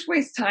 you just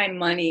waste time,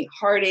 money,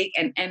 heartache,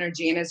 and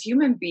energy. And as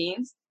human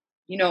beings,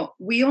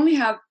 we only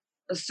have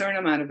a certain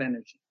amount of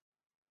energy.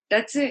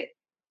 That's it.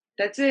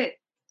 That's it.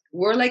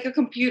 We're like a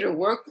computer.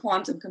 We're a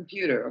quantum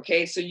computer.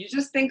 Okay. So you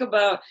just think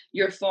about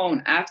your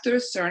phone. After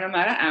a certain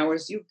amount of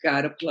hours, you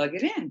got to plug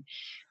it in.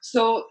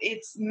 So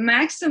it's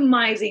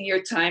maximizing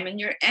your time and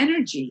your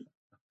energy,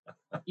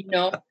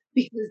 because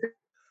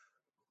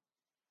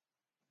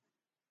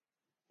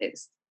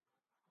it's,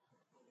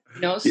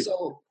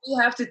 so we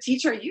have to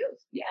teach our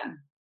youth. Yeah,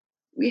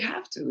 we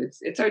have to.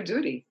 It's our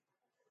duty.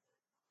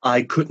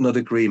 I could not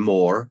agree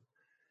more.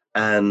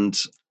 And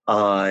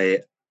we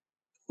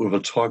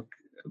will talk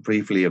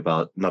briefly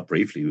about, not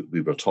briefly,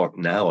 we will talk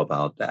now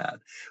about that.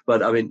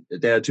 But I mean,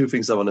 there are two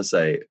things I want to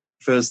say.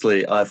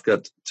 Firstly, I've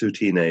got two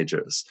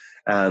teenagers,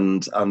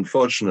 and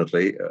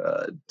unfortunately,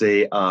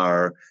 they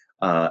are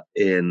at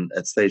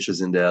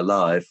stages in their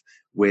life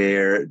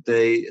where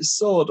they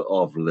sort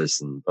of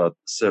listen, but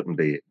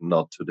certainly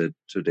not to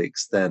the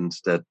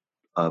extent that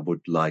I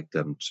would like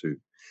them to.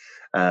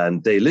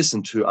 And they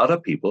listen to other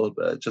people,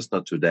 just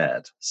not to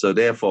dad. So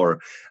therefore,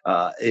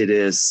 it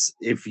is,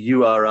 if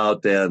you are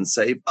out there and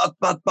say,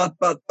 but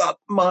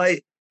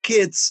my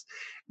kids,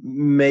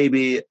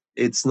 maybe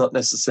it's not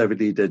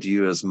necessarily that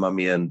you as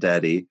mommy and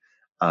daddy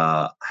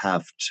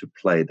have to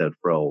play that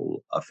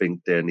role. I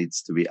think there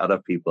needs to be other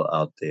people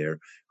out there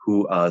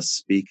who are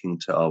speaking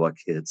to our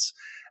kids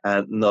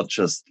and not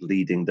just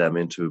leading them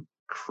into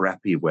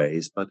crappy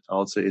ways, but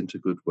also into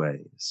good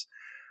ways.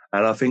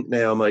 And I think,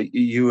 Naomi,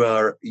 you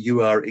are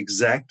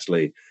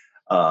exactly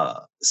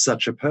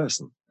such a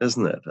person,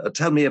 isn't it?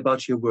 Tell me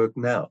about your work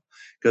now.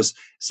 Because,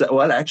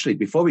 actually,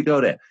 before we go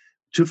there,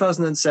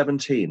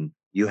 2017,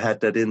 you had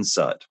that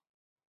insight.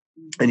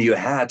 And you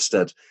had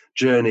that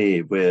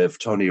journey with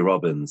Tony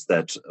Robbins,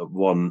 that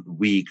 1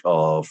 week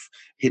of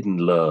hidden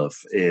love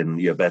in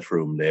your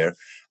bedroom there.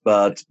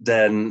 But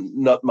then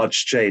not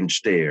much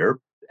changed there,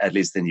 at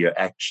least in your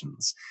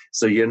actions.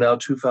 So you're now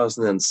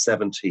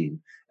 2017,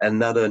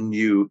 another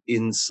new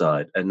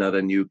insight,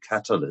 another new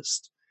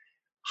catalyst.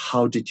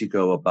 How did you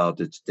go about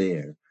it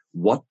there?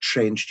 What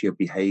changed your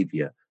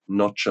behavior,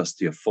 not just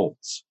your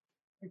thoughts?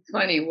 It's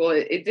funny. Well,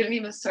 it didn't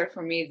even start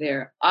for me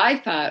there. I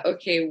thought,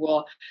 okay,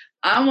 well,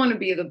 I want to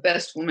be the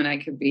best woman I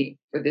could be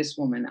for this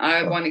woman.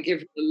 I want to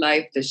give her the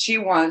life that she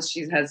wants.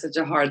 She's had such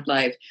a hard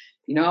life.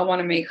 I want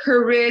to make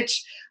her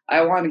rich.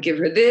 I want to give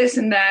her this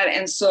and that.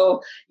 And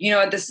so,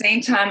 at the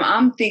same time,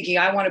 I'm thinking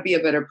I want to be a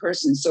better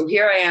person. So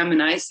here I am,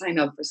 and I signed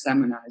up for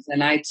seminars,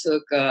 and I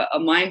took a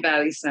Mind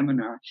Valley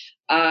seminar.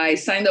 I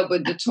signed up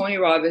with the Tony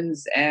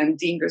Robbins and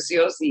Dean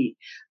Graziosi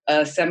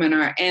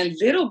seminar. And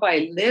little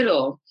by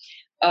little,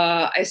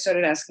 I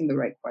started asking the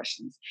right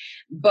questions.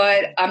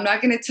 But I'm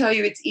not going to tell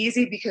you it's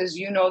easy, because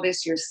you know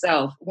this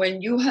yourself.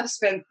 When you have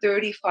spent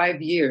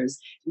 35 years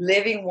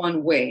living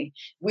one way,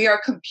 we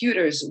are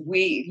computers.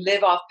 We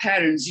live off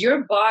patterns. Your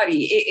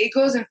body, it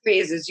goes in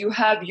phases. You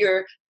have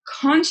your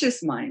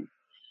conscious mind,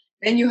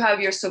 then you have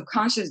your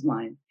subconscious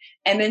mind,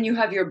 and then you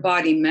have your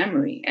body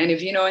memory. And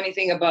if you know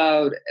anything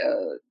about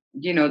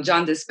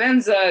John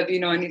Dispenza, if you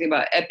know anything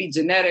about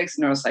epigenetics,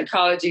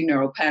 neuropsychology,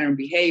 neural pattern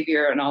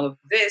behavior, and all of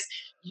this,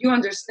 you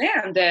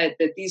understand that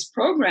these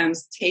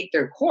programs take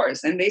their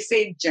course. And they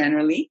say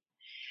generally,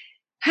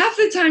 half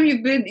the time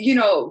you've been,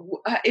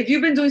 if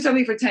you've been doing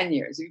something for 10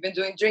 years, you've been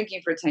doing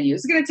drinking for 10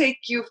 years, it's going to take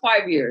you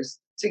 5 years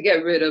to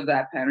get rid of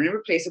that pattern and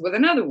replace it with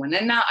another one.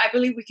 And now I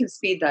believe we can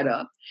speed that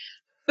up.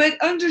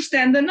 But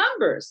understand the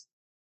numbers.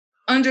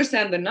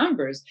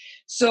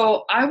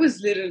 So I was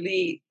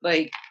literally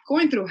like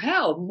going through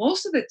hell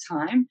most of the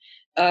time.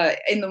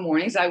 In the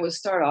mornings, I would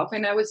start off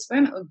and I would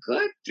spend a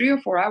good 3 or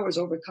 4 hours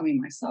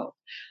overcoming myself,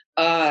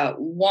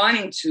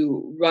 wanting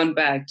to run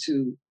back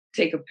to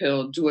take a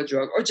pill, do a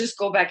drug, or just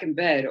go back in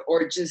bed,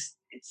 or just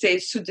say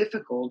it's too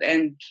difficult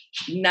and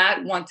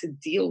not want to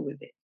deal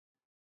with it.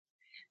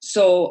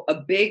 So a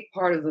big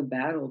part of the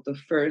battle, the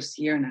first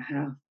year and a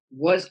half,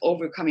 was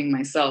overcoming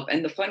myself.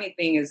 And the funny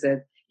thing is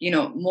that,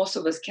 most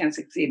of us can't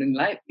succeed in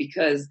life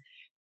because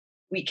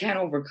we can't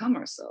overcome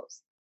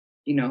ourselves.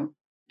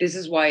 This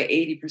is why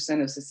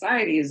 80% of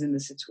society is in the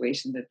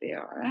situation that they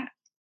are at,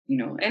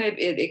 and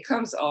it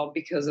comes all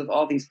because of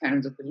all these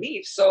patterns of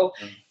belief. So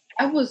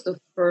that was the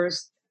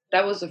first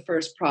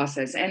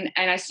process. And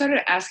I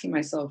started asking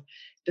myself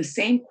the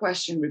same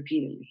question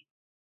repeatedly,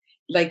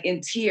 like in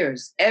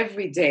tears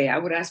every day. I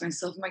would ask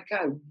myself, my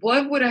God,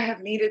 what would I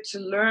have needed to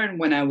learn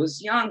when I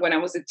was young, when I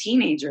was a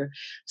teenager,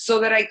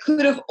 so that I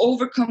could have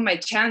overcome my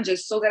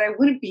challenges, so that I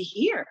wouldn't be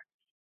here?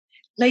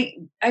 Like,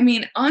 I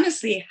mean,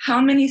 honestly,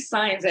 how many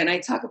signs, and I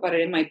talk about it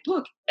in my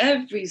book,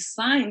 every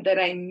sign that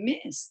I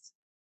missed,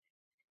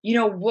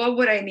 what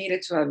would I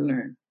needed to have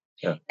learned?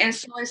 Yeah. And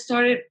so I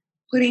started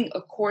putting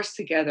a course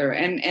together.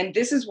 And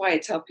this is why I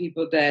tell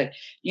people that,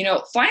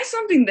 find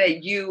something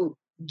that you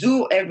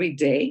do every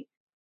day,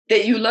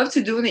 that you love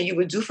to do and that you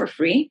would do for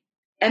free,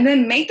 and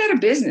then make that a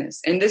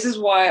business. And this is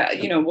why,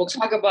 we'll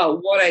talk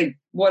about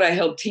what I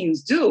help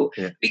teens do,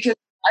 because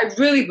I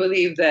really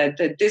believe that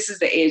this is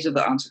the age of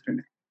the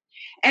entrepreneur.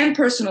 and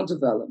personal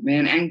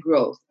development and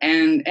growth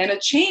and a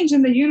change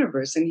in the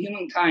universe and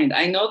humankind.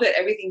 I know that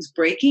everything's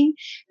breaking,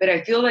 but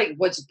I feel like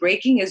what's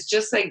breaking is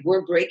just like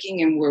we're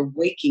breaking and we're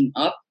waking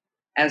up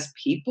as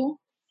people.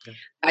 Yeah.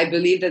 I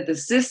believe that the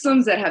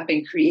systems that have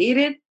been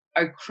created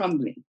are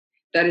crumbling.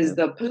 That is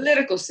the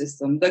political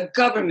system, the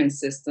government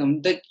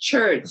system, the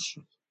church,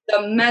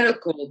 the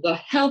medical, the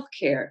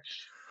healthcare.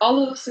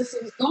 All of those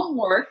systems don't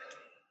work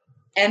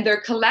and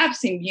they're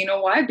collapsing. You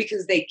know why?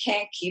 Because they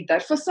can't keep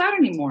that facade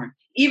anymore.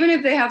 Even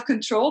if they have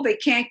control, they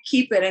can't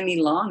keep it any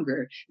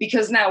longer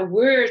because now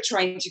we're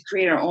trying to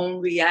create our own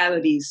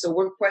reality. So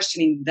we're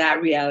questioning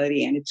that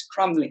reality and it's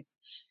crumbling.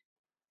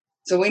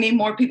 So we need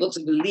more people to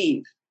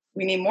believe.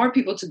 We need more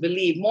people to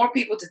believe, more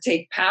people to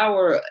take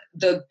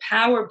the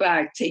power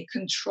back, take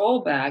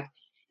control back,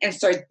 and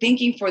start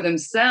thinking for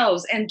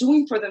themselves and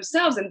doing for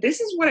themselves. And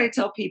this is what I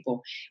tell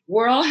people.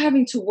 We're all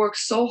having to work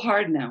so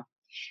hard now.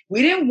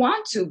 We didn't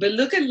want to, but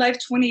look at life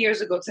 20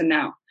 years ago to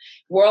now.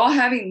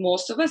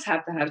 Most of us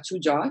have to have 2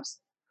 jobs,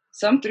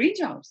 some 3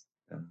 jobs.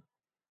 Yeah.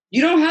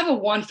 You don't have a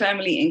 1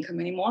 family income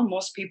anymore.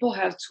 Most people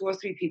have 2 or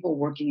 3 people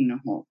working in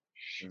a home.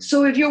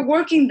 So if you're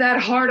working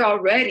that hard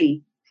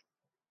already,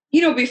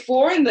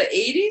 before in the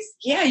 80s,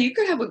 yeah, you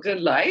could have a good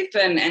life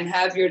and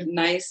have your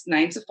nice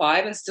 9 to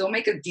 5 and still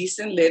make a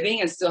decent living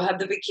and still have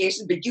the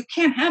vacation, but you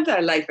can't have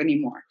that life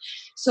anymore.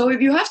 So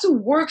if you have to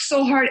work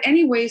so hard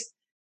anyways,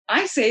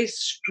 I say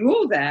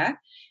screw that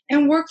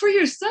and work for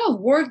yourself.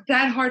 Work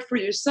that hard for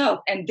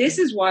yourself. And this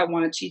is why I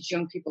want to teach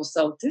young people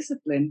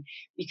self-discipline,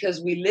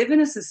 because we live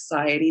in a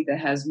society that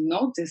has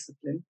no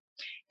discipline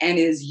and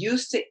is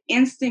used to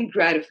instant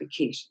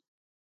gratification.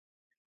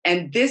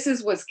 And this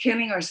is what's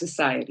killing our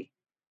society.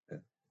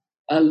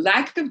 A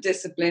lack of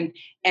discipline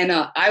and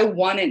I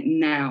want it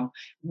now.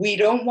 We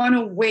don't want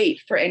to wait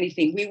for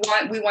anything. We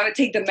want to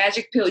take the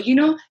magic pill.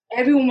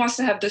 Everyone wants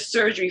to have the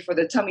surgery for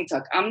the tummy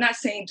tuck. I'm not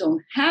saying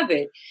don't have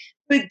it,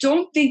 but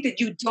don't think that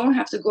you don't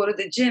have to go to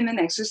the gym and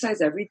exercise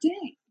every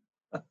day.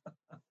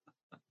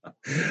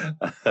 This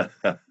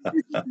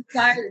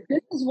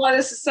is why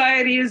the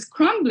society is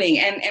crumbling,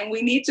 and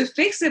we need to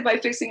fix it by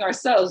fixing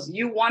ourselves.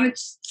 You want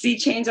to see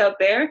change out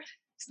there?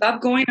 Stop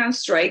going on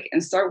strike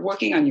and start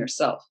working on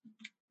yourself.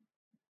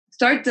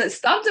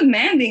 Stop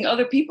demanding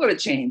other people to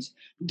change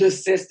the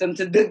system,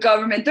 to the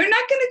government. They're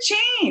not going to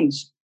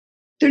change.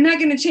 They're not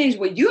going to change.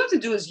 What you have to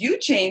do is you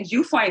change,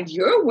 you find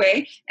your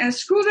way, and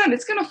screw them.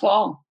 It's going to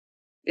fall.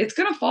 It's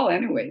going to fall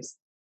anyways.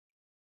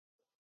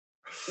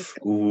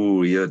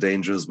 Ooh, you're a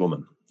dangerous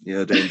woman.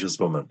 You're a dangerous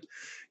woman.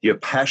 You're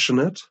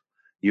passionate.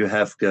 You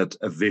have got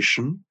a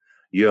vision.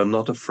 You're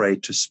not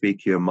afraid to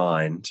speak your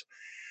mind.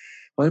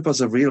 Well, it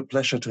was a real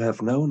pleasure to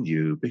have known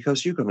you,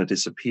 because you're going to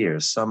disappear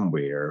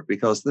somewhere,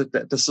 because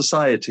the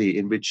society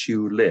in which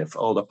you live,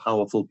 all the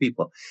powerful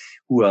people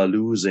who are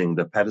losing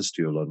the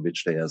pedestal on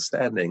which they are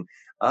standing,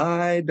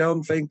 I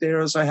don't think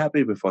they're so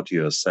happy with what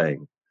you're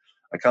saying.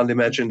 I can't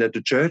imagine that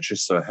the church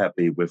is so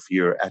happy with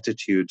your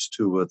attitude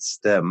towards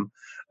them.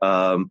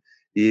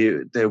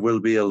 There will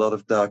be a lot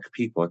of dark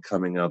people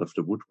coming out of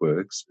the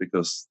woodworks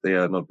because they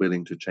are not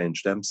willing to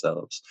change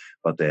themselves,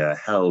 but they are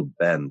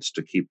hell-bent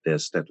to keep their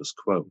status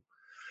quo.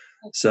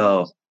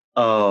 So,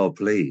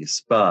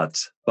 please,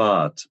 but,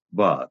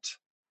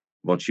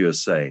 what you're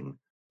saying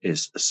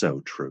is so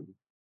true.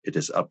 It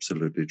is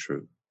absolutely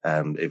true.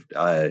 And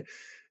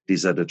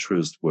these are the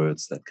truest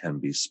words that can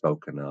be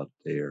spoken out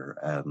there,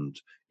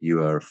 and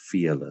you are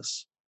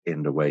fearless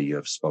in the way you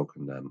have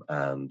spoken them.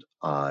 And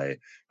I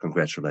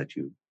congratulate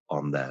you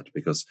on that,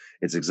 because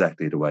it's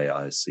exactly the way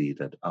I see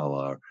that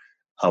our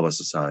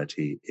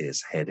society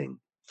is heading.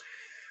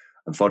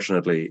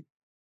 Unfortunately,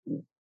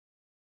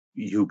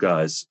 you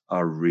guys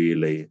are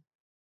really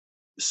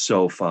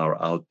so far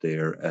out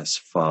there as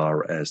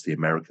far as the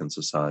American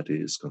society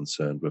is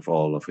concerned, with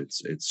all of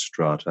its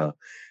strata,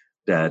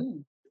 that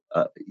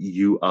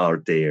you are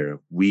there.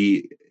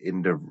 We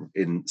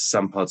in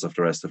some parts of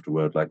the rest of the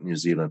world, like New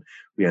Zealand,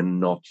 we are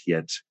not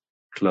yet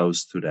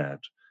close to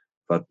that,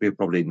 but we're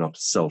probably not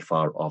so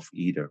far off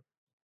either.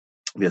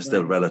 We are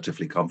still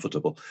relatively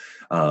comfortable,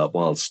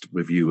 whilst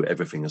with you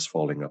everything is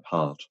falling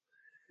apart.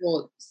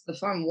 Well,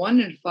 Stefan, 1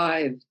 in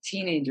 5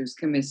 teenagers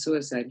commit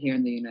suicide here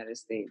in the United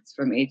States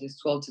from ages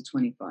 12 to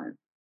 25.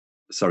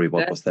 Sorry,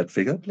 what was that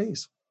figure,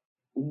 please?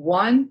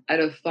 1 out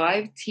of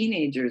 5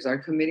 teenagers are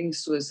committing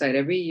suicide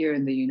every year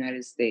in the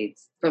United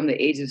States from the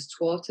ages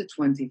 12 to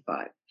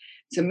 25.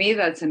 To me,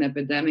 that's an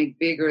epidemic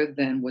bigger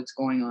than what's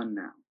going on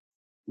now.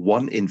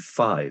 1 in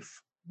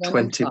 5,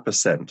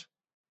 20%.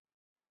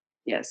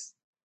 Yes.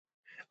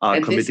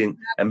 Are committing,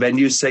 and when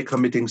you say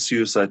committing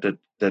suicide, that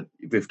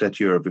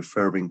you're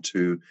referring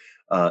to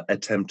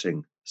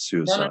attempting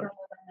suicide.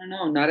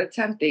 No, not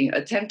attempting.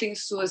 Attempting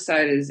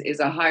suicide is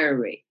a higher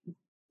rate.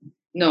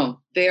 No,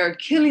 they are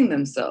killing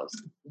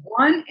themselves.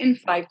 1 in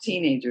 5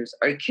 teenagers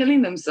are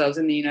killing themselves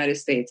in the United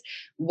States.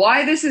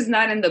 Why this is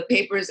not in the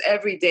papers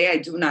every day, I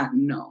do not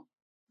know.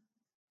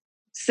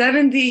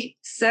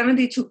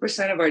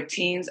 72% of our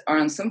teens are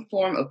on some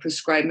form of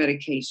prescribed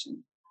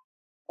medication.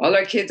 All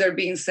our kids are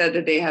being said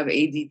that they have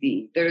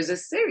ADD. There is a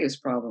serious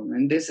problem.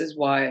 And this is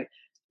why,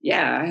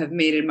 yeah, I have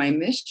made it my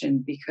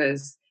mission,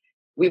 because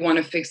we want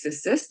to fix the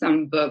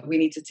system, but we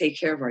need to take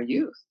care of our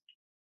youth.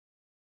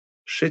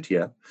 Shit,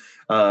 yeah.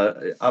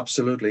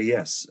 Absolutely,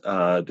 yes.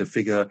 The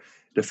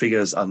figure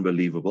is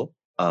unbelievable.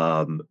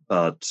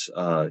 But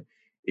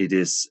it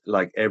is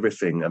like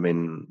everything. I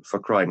mean, for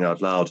crying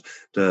out loud,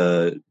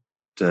 the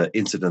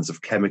incidence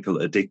of chemical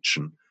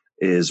addiction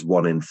is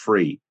 1 in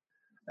 3.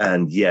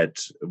 And yet,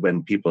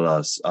 when people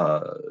are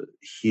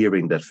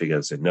hearing that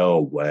figure, say, no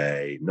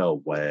way,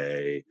 no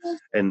way.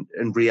 And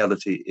in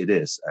reality, it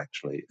is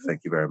actually.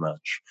 Thank you very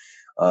much.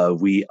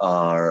 We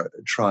are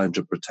trying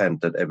to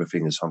pretend that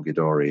everything is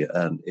hunky-dory,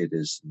 and it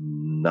is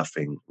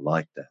nothing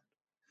like that.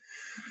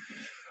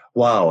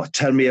 Wow,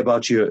 tell me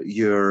about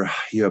your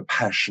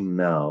passion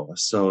now.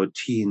 So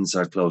teens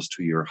are close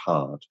to your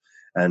heart,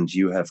 and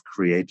you have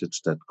created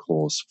that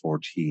course for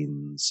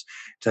teens.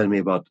 Tell me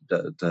about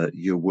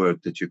your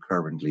work that you're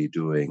currently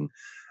doing,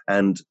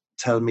 and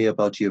tell me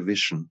about your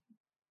vision,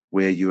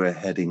 where you are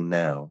heading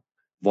now.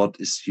 What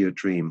is your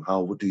dream?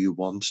 How do you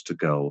want to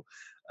go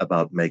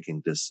about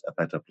making this a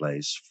better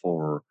place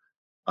for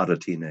other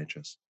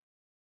teenagers?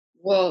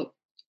 Well,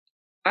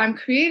 I'm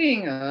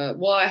creating,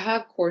 I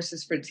have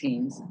courses for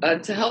teens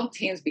to help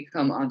teens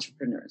become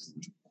entrepreneurs,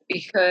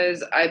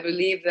 because I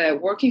believe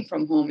that working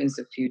from home is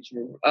the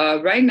future.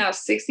 Right now,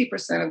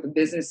 60% of the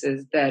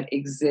businesses that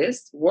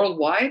exist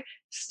worldwide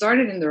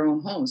started in their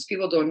own homes.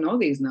 People don't know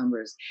these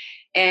numbers.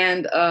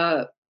 And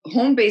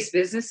home based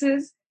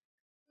businesses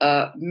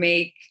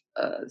make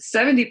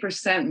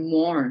 70%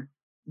 more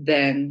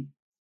than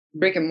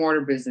brick and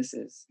mortar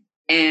businesses.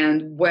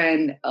 And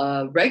when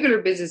regular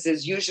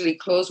businesses usually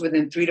close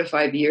within 3 to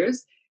 5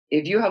 years,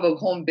 if you have a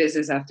home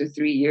business after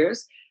 3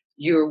 years,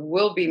 you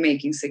will be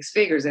making 6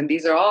 figures. And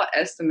these are all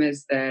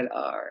estimates that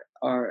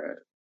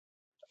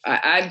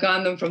I've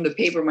gotten them from the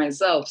paper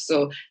myself.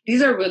 So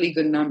these are really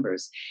good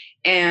numbers.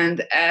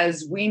 And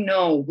as we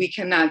know, we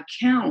cannot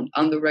count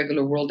on the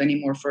regular world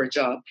anymore for a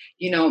job.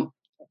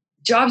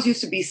 Jobs used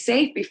to be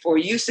safe before.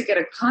 You used to get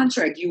a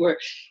contract.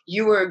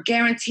 You were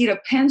guaranteed a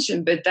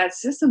pension, but that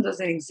system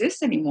doesn't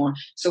exist anymore.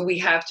 So we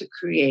have to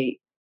create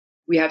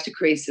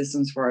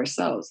systems for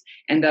ourselves.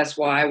 And that's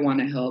why I want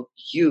to help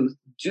youth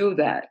do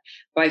that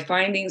by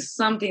finding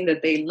something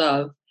that they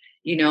love,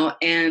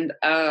 and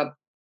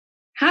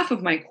half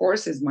of my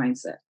course is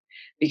mindset,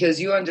 because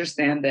you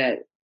understand that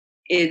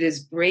it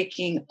is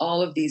breaking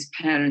all of these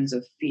patterns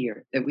of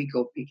fear that we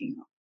go picking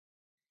up.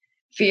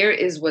 Fear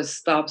is what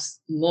stops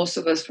most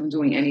of us from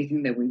doing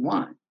anything that we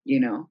want.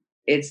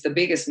 It's the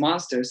biggest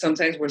monster.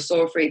 Sometimes we're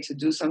so afraid to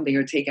do something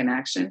or take an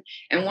action.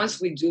 And once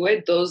we do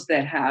it, those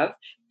that have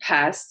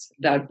passed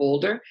that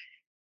boulder,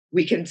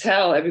 we can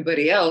tell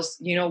everybody else,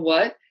 you know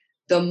what?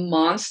 The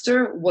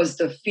monster was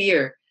the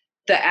fear.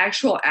 The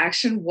actual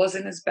action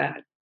wasn't as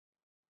bad.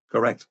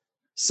 Correct.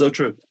 So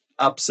true.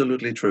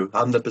 Absolutely true.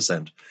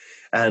 100%.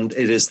 And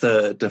it is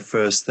the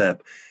first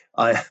step.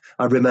 I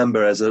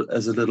remember as a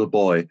little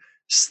boy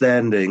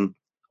standing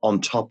on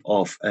top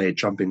of a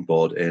jumping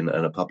board in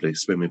a public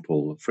swimming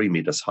pool, 3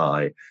 meters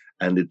high,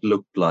 and it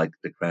looked like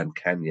the Grand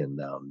Canyon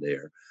down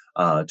there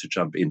to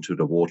jump into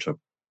the water.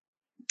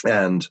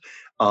 And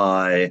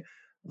I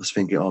was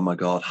thinking, oh my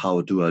God,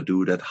 how do I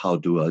do that? How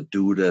do I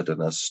do that?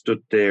 And I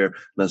stood there.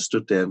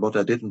 And what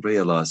I didn't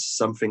realize,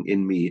 something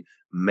in me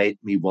made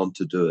me want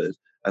to do it.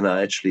 And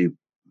I actually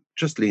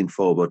just leaned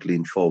forward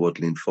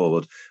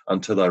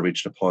until I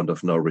reached a point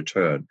of no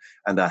return.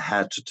 And I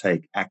had to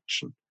take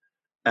action.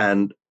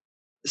 And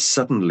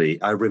suddenly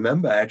I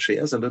remember actually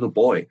as a little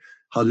boy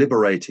how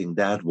liberating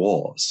that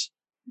was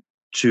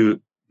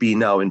to be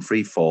now in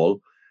free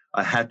fall.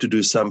 I had to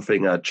do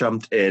something. I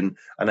jumped in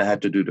and I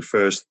had to do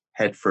the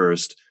head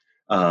first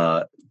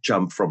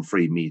jump from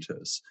 3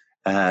 meters.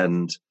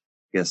 And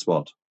guess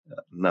what?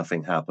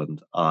 Nothing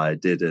happened. I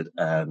did it.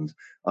 And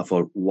I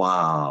thought,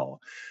 wow,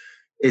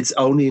 it's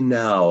only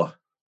now,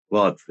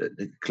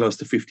 close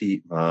to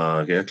 50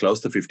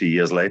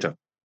 years later,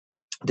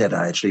 that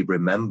I actually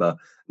remember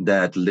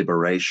that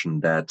liberation,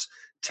 that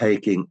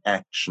taking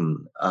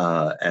action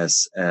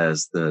as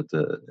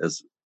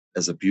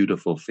a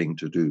beautiful thing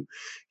to do.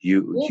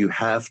 You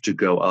have to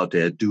go out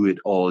there, do it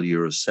all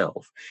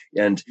yourself,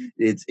 and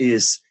it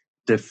is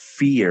the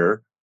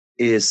fear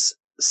is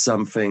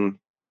something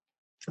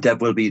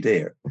that will be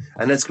there.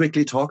 And let's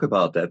quickly talk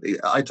about that.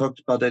 I talked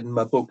about that in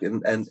my book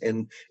and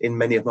in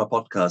many of my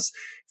podcasts.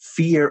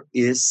 Fear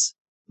is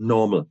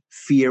normal.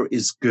 Fear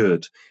is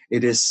good.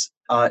 It is.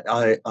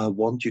 I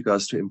want you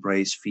guys to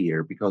embrace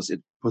fear because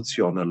it puts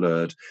you on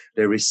alert.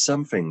 There is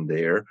something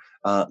there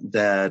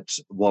that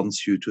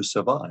wants you to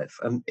survive.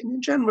 And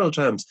in general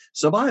terms,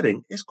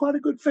 surviving is quite a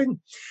good thing.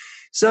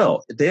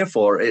 So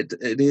therefore, it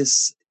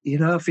is,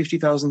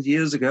 50,000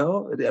 years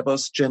ago, it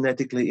was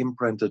genetically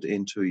imprinted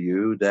into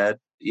you that,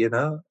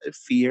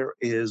 fear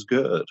is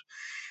good.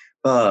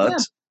 But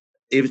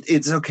Yeah.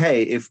 it's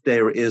okay if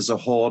there is a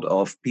horde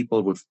of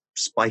people with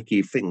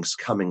spiky things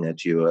coming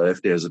at you, or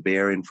if there's a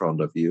bear in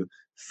front of you.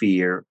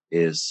 Fear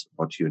is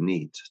what you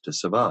need to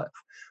survive.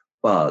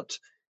 but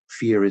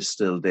fear is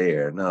still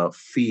there. Now,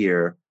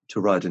 fear to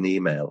write an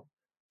email,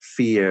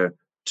 fear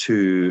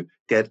to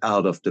get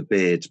out of the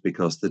bed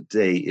because the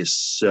day is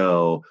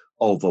so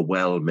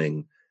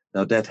overwhelming.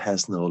 Now, that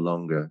has no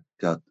longer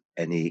got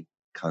any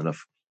kind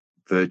of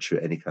virtue,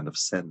 any kind of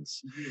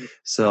sense.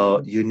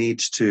 So you need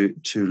to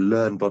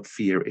learn what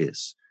fear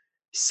is.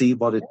 See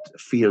what it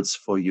feels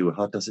for you.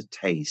 How does it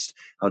taste?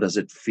 How does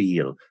it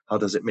feel? How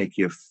does it make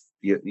your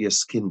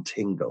skin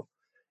tingle?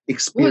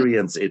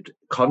 Experience it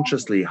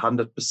consciously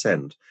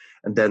 100%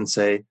 and then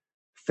say,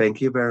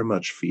 thank you very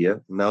much,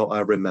 fear. Now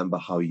I remember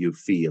how you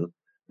feel.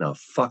 Now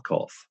fuck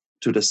off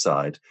to the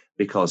side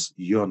because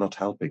you're not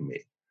helping me.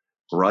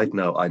 Right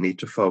now, I need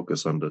to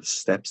focus on the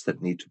steps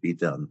that need to be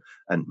done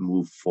and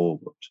move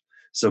forward.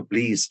 So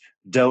please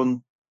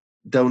don't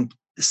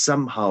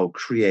somehow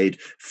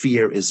create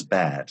fear is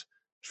bad.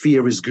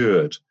 Fear is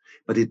good,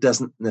 but it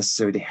doesn't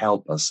necessarily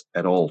help us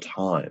at all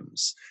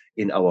times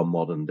in our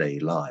modern day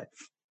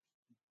life.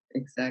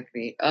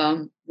 Exactly.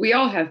 We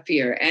all have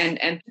fear, and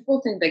people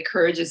think that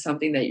courage is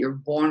something that you're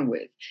born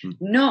with.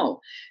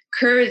 No,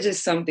 courage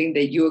is something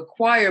that you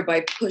acquire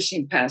by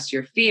pushing past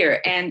your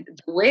fear. And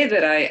the way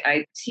that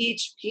I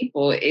teach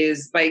people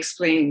is by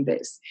explaining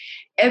this.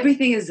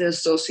 Everything is the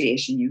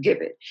association you give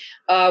it.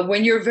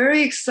 When you're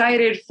very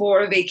excited for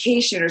a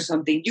vacation or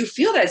something, you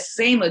feel that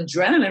same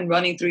adrenaline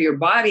running through your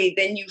body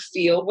than you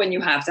feel when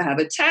you have to have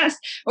a test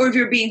or if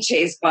you're being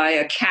chased by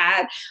a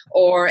cat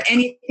or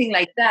anything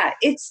like that.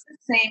 It's the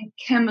same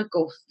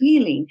chemical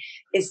feeling.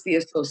 It's the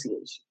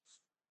association.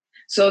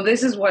 So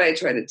this is what I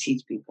try to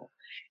teach people.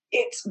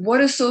 It's what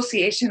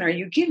association are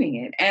you giving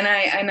it? And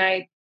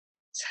I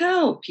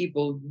tell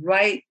people,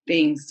 write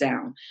things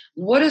down.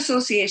 What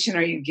association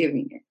are you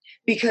giving it?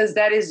 Because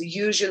that is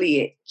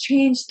usually it.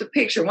 Change the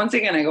picture. Once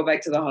again, I go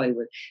back to the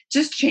Hollywood.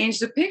 Just change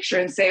the picture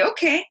and say,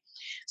 okay,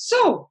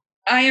 so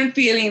I am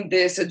feeling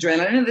this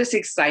adrenaline or this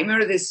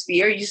excitement or this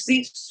fear. You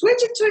see,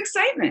 switch it to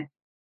excitement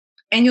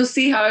and you'll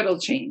see how it'll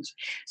change.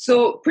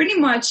 So pretty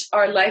much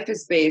our life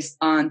is based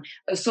on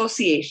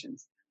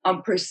associations,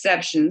 on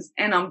perceptions,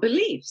 and on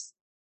beliefs,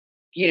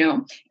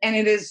 and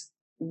it is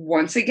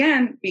once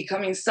again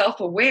becoming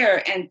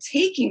self-aware and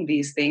taking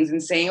these things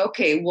and saying,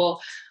 okay,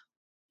 well,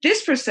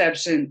 this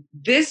perception,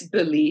 this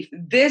belief,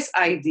 this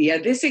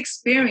idea, this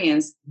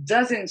experience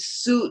doesn't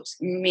suit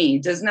me,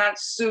 does not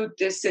suit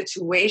this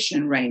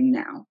situation right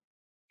now.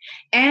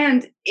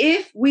 And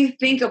if we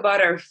think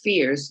about our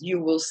fears,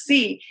 you will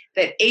see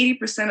that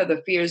 80% of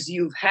the fears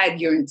you've had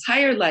your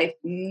entire life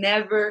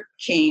never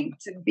came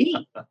to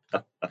be.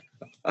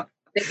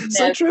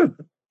 So true.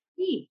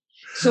 Be.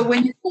 So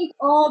when you take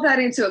all that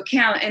into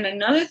account, and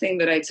another thing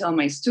that I tell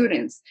my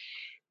students,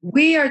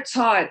 we are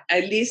taught,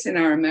 at least in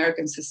our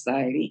American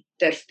society,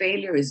 that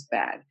failure is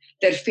bad,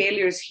 that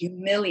failure is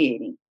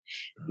humiliating.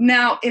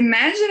 Now,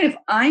 imagine if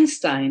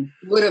Einstein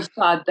would have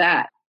taught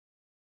that.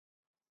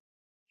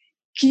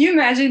 Can you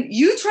imagine?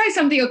 You try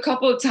something a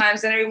couple of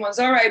times and everyone's,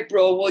 all right,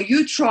 bro, well,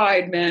 you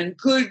tried, man.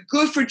 Good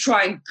for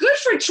trying. Good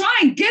for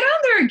trying. Get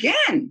on there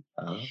again.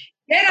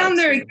 Get on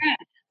there again.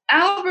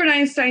 Albert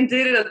Einstein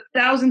did it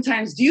 1,000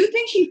 times. Do you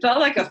think he felt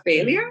like a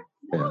failure?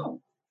 No.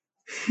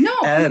 No.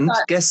 And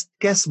guess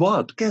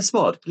what? Guess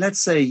what? Let's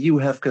say you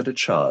have got a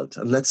child,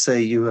 and let's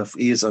say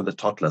he is on the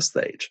toddler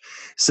stage.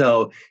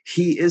 So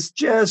he is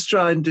just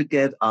trying to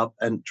get up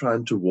and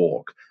trying to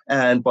walk.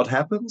 And what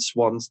happens?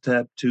 1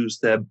 step, 2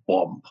 step,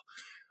 bump.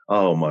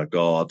 Oh my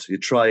God. You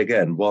try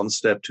again. 1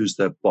 step, 2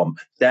 step, bump.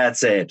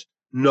 That's it.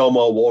 No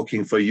more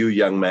walking for you,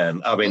 young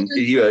man. I mean,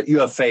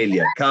 you're a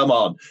failure. Come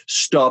on.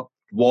 Stop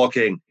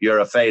walking. You're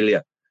a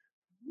failure.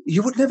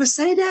 You would never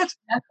say that.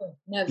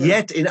 Never.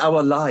 Yet in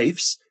our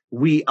lives,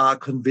 we are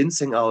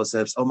convincing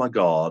ourselves, oh my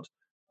God,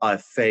 I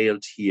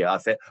failed here.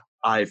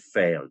 I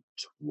failed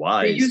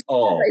twice.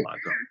 Oh my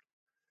God.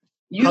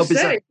 You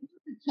said it.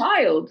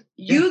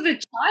 You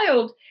the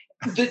child.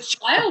 The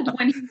child,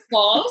 when he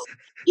falls,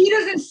 he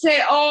doesn't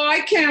say, oh,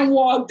 I can't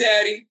walk,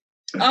 Daddy.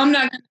 I'm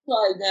not going to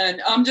try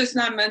then. I'm just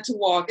not meant to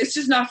walk. It's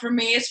just not for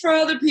me. It's for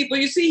other people.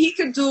 You see, he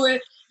could do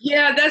it.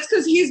 Yeah, that's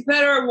because he's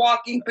better at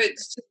walking, but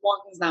it's just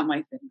walking's not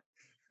my thing.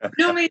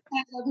 No many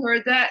times I've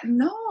heard that.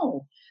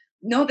 No,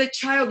 the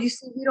child, you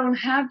see, we don't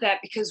have that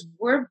because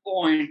we're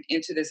born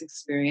into this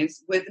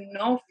experience with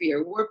no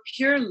fear. We're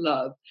pure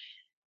love.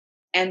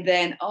 And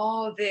then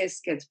all this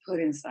gets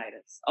put inside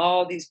us,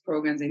 all these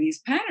programs and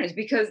these patterns,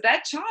 because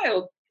that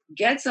child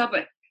gets up.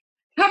 And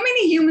how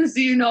many humans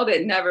do you know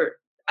that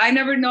I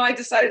never know I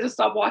decided to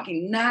stop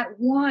walking? Not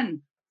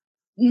one.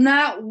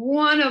 Not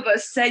one of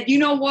us said, you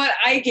know what,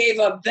 I gave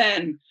up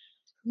then.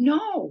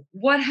 No.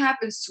 What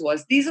happens to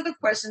us? These are the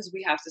questions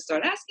we have to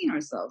start asking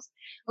ourselves.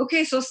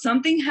 Okay, so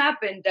something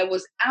happened that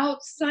was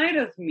outside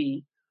of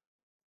me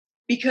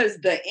because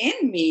the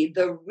in me,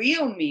 the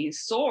real me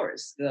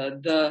source,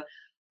 the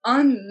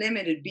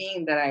unlimited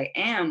being that I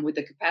am with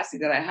the capacity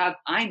that I have,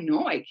 I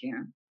know I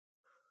can.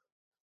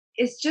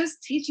 It's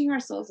just teaching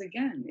ourselves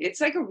again. It's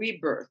like a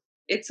rebirth.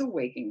 It's a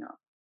waking up.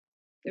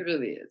 It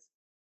really is.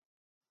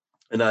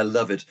 And I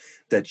love it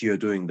that you're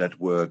doing that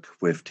work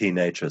with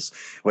teenagers.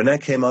 When I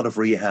came out of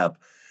rehab,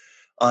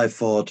 I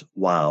thought,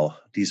 wow,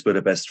 these were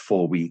the best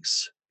 4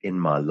 weeks in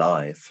my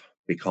life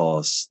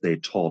because they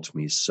taught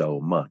me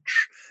so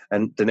much.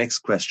 And the next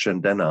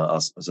question then I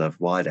asked myself,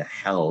 why the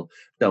hell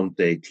don't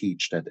they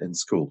teach that in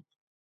school?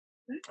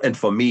 And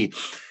for me,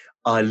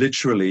 I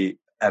literally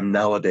am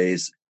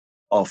nowadays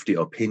of the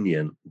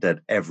opinion that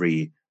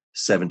every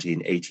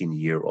 17,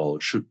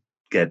 18-year-old should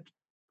get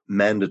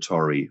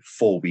mandatory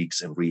 4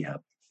 weeks in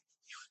rehab,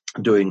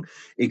 doing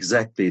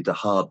exactly the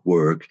hard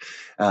work.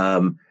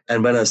 And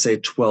when I say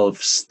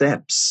 12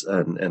 steps,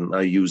 and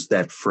I use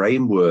that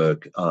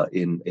framework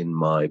in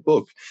my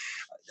book,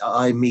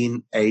 I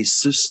mean a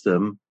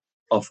system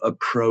of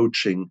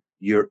approaching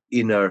your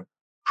inner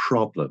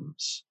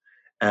problems.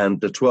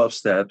 And the 12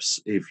 steps,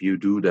 if you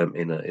do them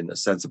in a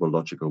sensible,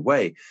 logical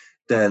way,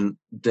 then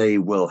they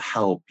will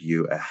help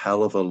you a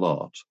hell of a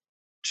lot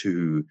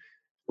to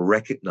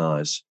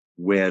recognize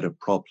where the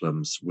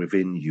problems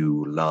within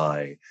you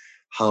lie,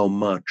 how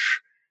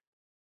much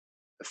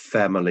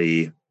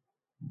family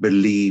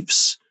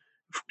beliefs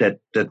that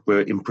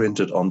were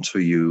imprinted onto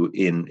you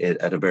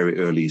at a very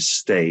early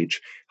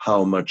stage,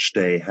 how much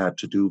they had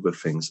to do with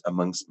things,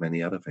 amongst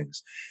many other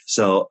things.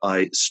 So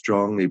I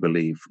strongly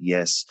believe,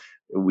 yes,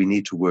 we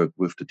need to work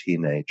with the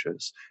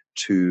teenagers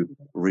to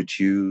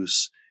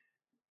reduce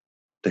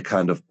the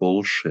kind of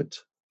bullshit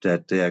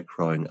that they're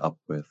growing up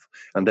with.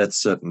 And that's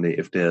certainly,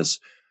 if there's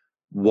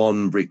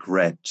one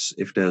regret,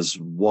 if there's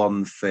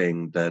one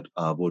thing that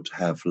I would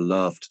have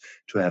loved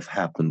to have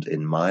happened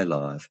in my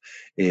life,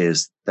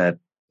 is that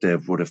there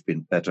would have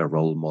been better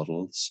role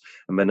models.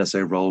 And when I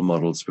say role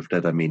models, with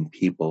that I mean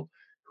people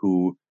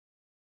who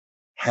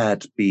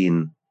had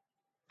been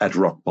at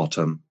rock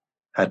bottom,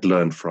 had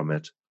learned from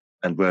it,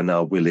 and were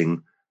now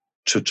willing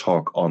to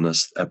talk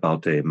honest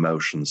about their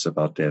emotions,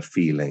 about their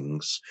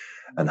feelings,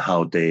 and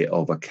how they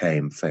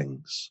overcame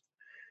things.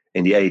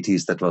 In the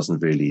 80s, that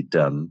wasn't really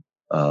done.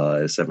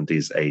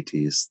 70s,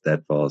 80s,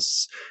 that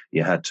was,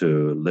 you had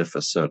to live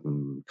a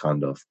certain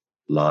kind of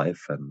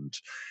life, and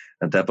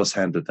that was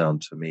handed down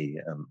to me.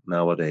 And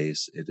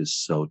nowadays it is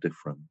so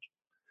different.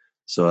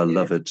 So I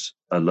love it.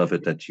 I love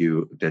it that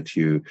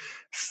you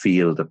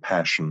feel the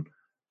passion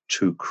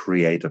to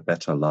create a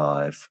better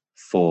life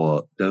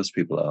for those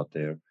people out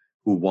there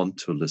who want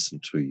to listen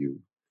to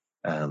you.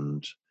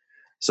 And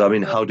so, I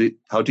mean, how do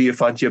you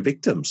find your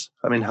victims?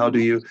 I mean, how do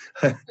you?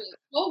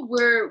 Well,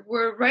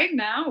 we're right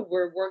now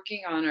we're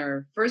working on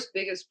our first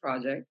biggest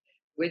project,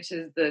 which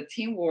is the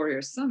Teen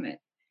Warrior Summit,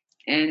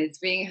 and it's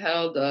being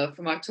held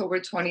from October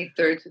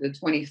 23rd to the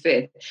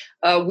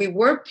 25th. We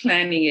were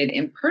planning it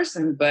in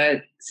person,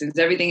 but since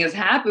everything has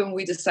happened,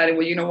 we decided,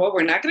 well, you know what,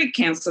 we're not going to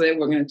cancel it.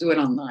 We're going to do it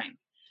online.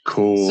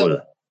 Cool. So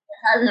we're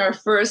having our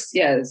first,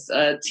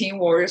 Teen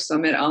Warrior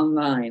Summit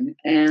online,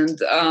 and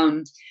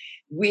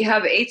we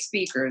have 8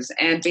 speakers,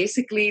 and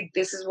basically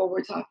this is what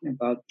we're talking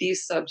about,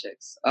 these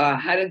subjects: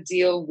 how to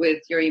deal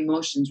with your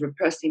emotions,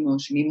 repressed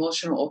emotion,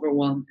 emotional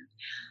overwhelm,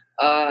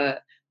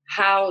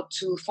 how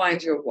to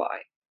find your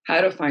why,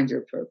 how to find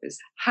your purpose,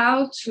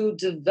 how to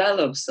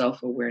develop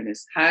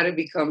self-awareness, how to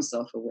become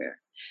self-aware,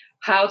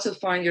 how to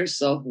find your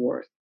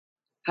self-worth,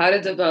 how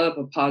to develop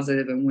a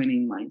positive and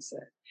winning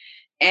mindset,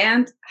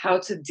 and how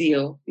to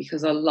deal,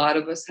 because a lot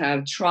of us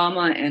have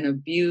trauma and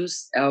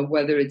abuse,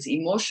 whether it's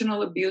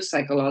emotional abuse,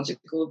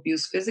 psychological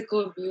abuse,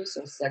 physical abuse,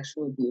 or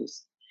sexual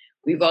abuse.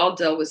 We've all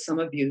dealt with some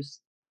abuse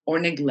or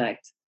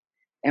neglect.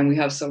 And we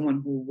have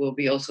someone who will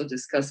be also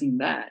discussing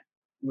that,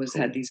 who has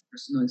had these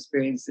personal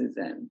experiences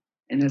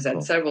and has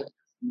had several.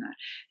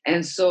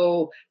 And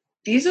so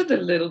these are the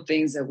little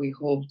things that we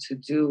hope to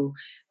do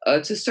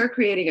to start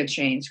creating a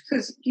change.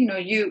 Because,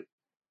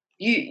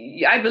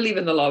 I believe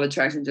in the law of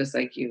attraction just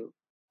like you.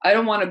 I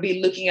don't want to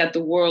be looking at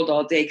the world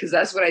all day, because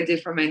that's what I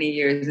did for many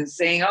years, and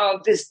saying, oh,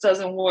 this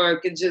doesn't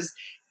work, and just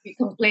be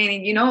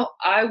complaining.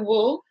 I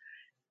will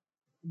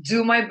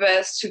do my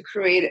best to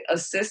create a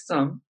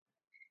system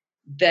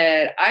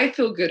that I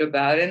feel good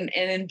about, and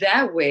in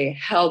that way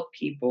help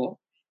people,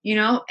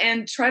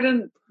 and try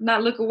to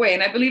not look away.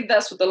 And I believe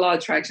that's what the law of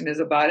attraction is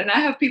about. And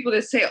I have people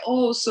that say,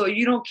 oh, so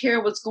you don't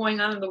care what's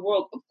going on in the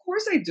world. Of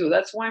course I do.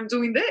 That's why I'm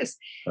doing this.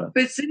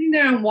 But sitting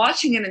there and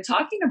watching it and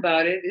talking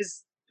about it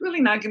is really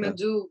not going to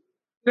do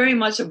very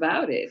much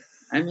about it.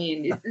 I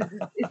mean,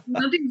 it's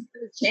nothing's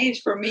going to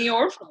change for me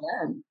or for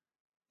them,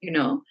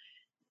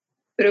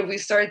 But if we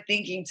start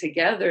thinking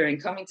together and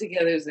coming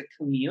together as a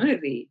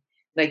community,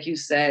 like you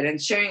said,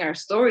 and sharing our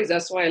stories,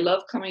 that's why I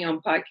love coming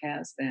on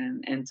podcasts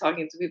and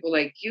talking to people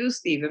like you,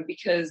 Stephen,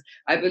 because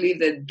I believe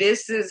that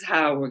this is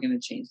how we're going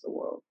to change the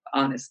world.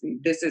 Honestly,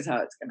 this is how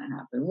it's going to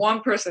happen. One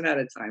person at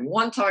a time,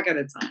 one talk at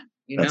a time,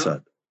 That's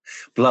right.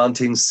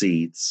 Planting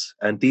seeds,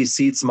 and these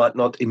seeds might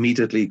not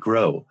immediately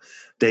grow.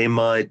 They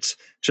might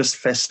just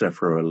fester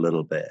for a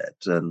little bit,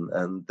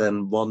 and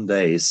then one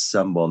day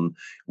someone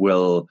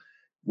will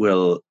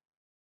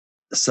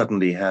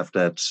suddenly have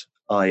that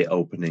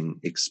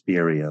eye-opening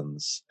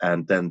experience,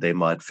 and then they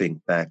might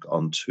think back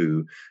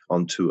onto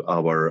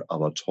our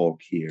talk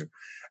here,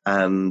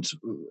 And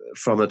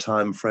from a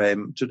time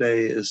frame,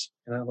 today is,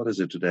 what is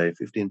it today?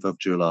 15th of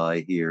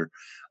July here.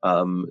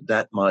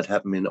 That might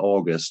happen in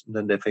August. And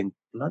then they think,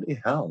 bloody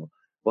hell,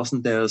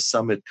 wasn't there a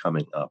summit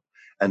coming up?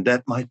 And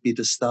that might be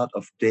the start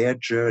of their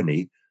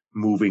journey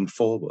moving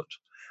forward.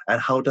 And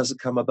how does it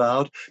come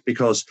about?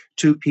 Because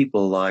two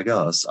people like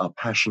us are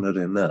passionate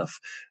enough,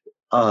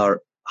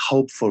 are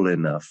hopeful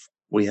enough.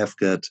 We have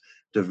got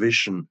the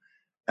vision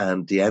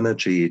and the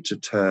energy to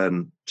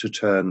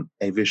turn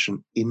a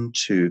vision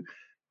into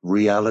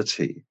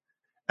reality.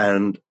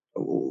 And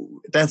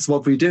that's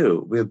what we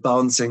do. We're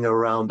bouncing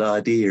around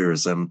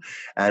ideas and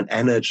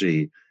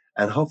energy.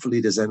 And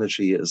hopefully this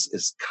energy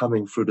is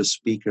coming through the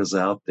speakers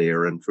out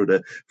there and through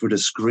the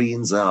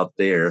screens out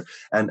there,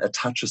 and it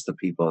touches the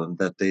people, and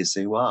that they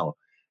say, wow,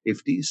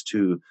 if these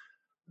two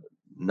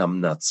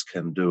numbnuts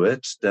can do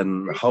it,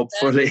 then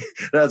hopefully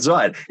that's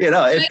right.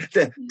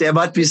 There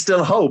might be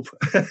still hope.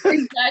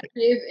 Exactly.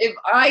 If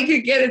I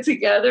could get it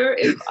together,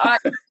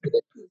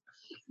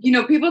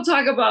 people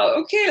talk about,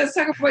 okay, let's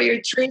talk about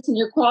your traits and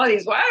your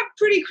qualities. Well, I have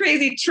pretty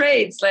crazy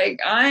traits. Like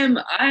I'm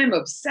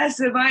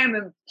obsessive. I am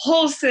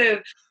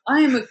impulsive.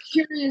 I am a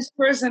curious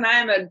person. I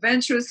am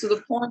adventurous to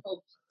the point of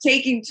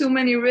taking too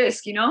many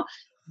risks,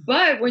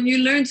 But when you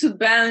learn to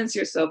balance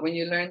yourself, when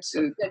you learn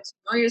to get to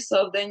know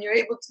yourself, then you're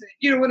able to,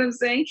 you know what I'm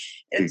saying?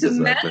 And exactly.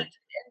 To manage.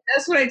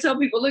 That's what I tell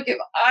people. Look, if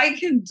I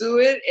can do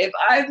it, if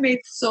I've made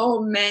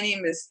so many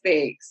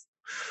mistakes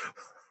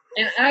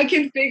and I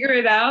can figure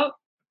it out,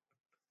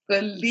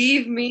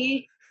 believe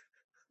me,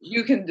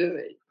 you can do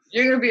it.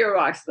 You're going to be a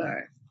rock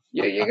star.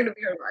 You're going to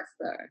be a rock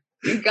star.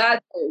 You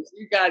got this.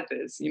 You got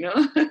this,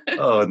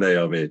 Oh,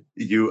 Naomi,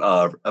 you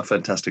are a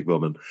fantastic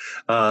woman.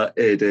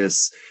 It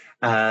is.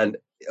 And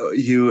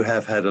you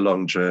have had a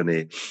long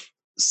journey.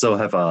 So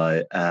have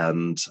I.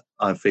 And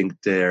I think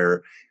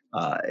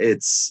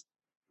it's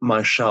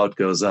my shout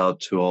goes out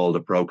to all the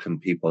broken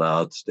people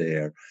out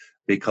there,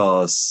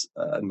 because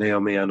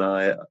Naomi and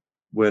I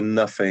were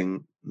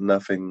nothing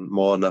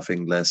more,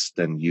 nothing less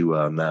than you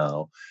are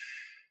now.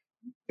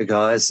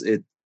 Guys,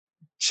 it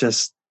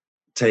just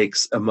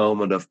takes a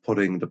moment of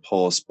putting the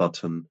pause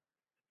button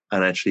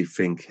and actually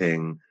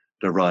thinking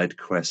the right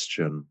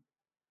question.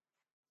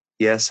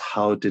 Yes,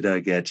 how did I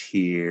get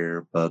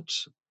here? But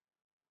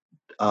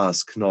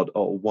ask not,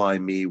 oh, why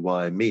me,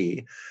 why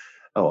me?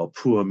 Oh,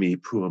 poor me,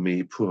 poor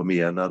me, poor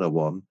me, another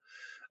one.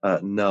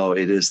 No,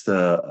 it is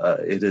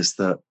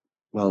the,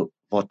 well,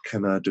 what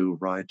can I do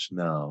right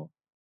now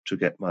to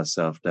get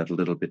myself that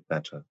little bit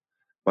better?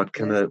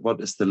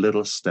 What is the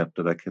little step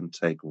that I can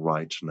take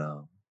right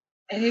now?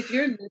 And if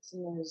your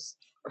listeners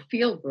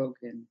feel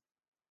broken,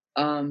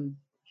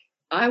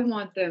 I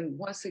want them,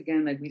 once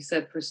again, like we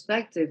said,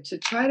 perspective, to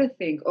try to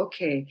think,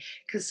 okay,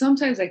 because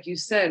sometimes, like you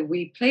said,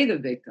 we play the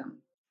victim.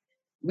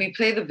 We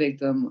play the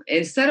victim.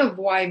 Instead of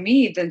why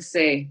me, then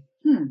say,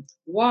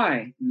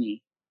 why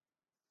me?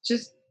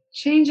 Just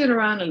change it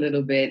around a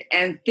little bit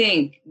and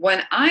think.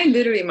 When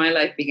my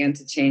life began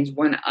to change,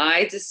 when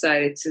I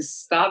decided to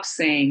stop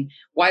saying,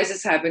 why is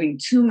this happening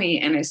to me?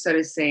 And I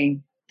started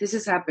saying, this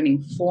is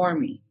happening for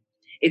me.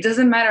 It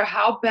doesn't matter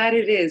how bad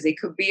it is. It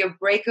could be a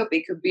breakup.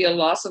 It could be a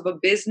loss of a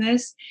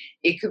business.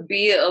 It could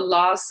be a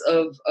loss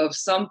of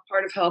some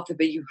part of health.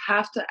 But you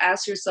have to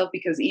ask yourself,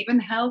 because even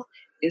health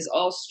is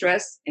all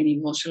stress and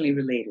emotionally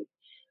related.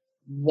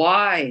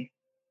 Why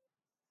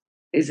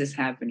is this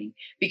happening?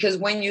 Because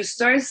when you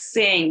start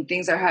saying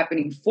things are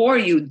happening for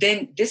you,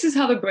 then this is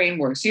how the brain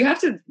works. You have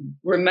to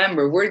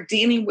remember, we're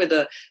dealing with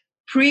a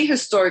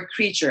prehistoric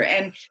creature.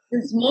 And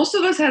since most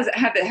of us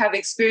have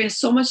experienced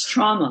so much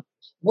trauma,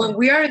 when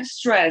we are in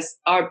stress,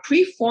 our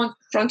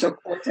prefrontal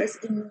cortex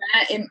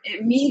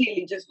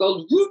immediately just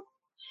goes whoop,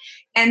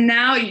 and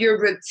now your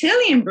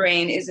reptilian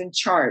brain is in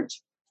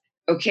charge.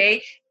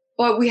 Okay?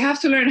 But we have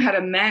to learn how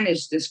to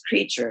manage this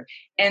creature.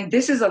 And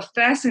this is a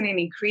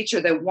fascinating creature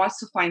that wants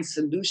to find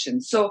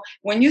solutions. So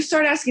when you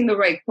start asking the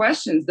right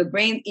questions, the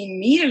brain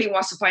immediately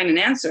wants to find an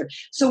answer.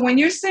 So when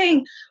you're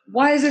saying,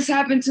 why has this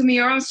happened to me?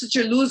 Or I'm such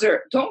a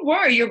loser, don't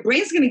worry. Your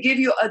brain's going to give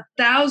you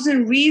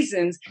 1,000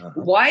 reasons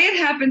why it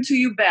happened to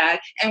you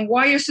bad and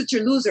why you're such a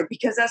loser,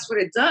 because that's what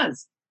it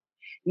does.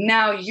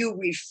 Now you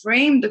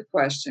reframe the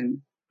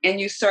question and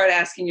you start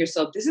asking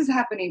yourself, this is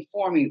happening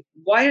for me.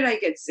 Why did I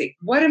get sick?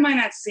 What am I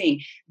not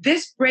seeing?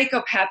 This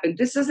breakup happened.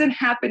 This doesn't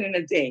happen in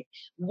a day.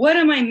 What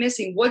am I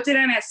missing? What did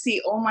I not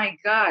see? Oh my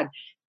God,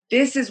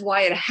 this is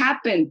why it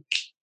happened.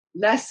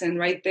 Lesson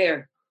right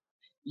there.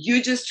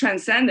 You just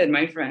transcended,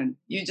 my friend.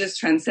 You just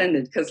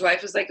transcended, because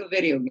life is like a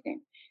video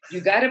game. You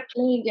got to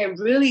play and get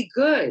really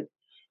good.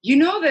 You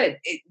know that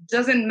it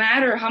doesn't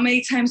matter how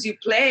many times you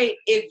play.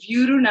 If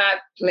you do not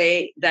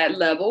play that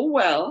level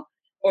well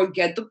or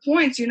get the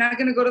points, you're not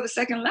going to go to the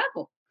second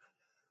level.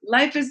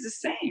 Life is the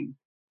same.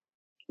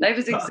 Life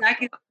is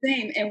exactly the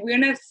same. And we're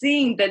not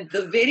seeing that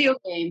the video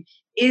game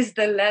is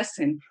the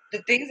lesson. The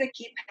things that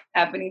keep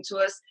happening to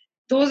us,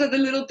 those are the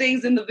little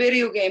things in the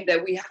video game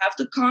that we have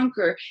to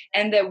conquer,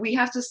 and that we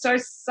have to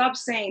stop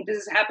saying this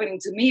is happening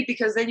to me,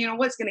 because then you know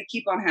what's going to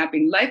keep on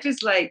happening. Life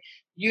is like,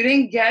 you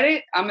didn't get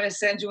it, I'm going to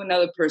send you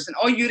another person.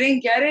 Oh, you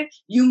didn't get it,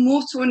 you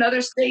moved to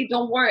another state,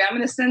 don't worry, I'm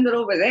going to send it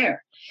over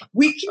there.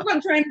 We keep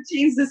on trying to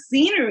change the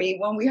scenery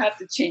when we have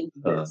to change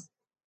this.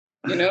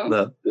 You know?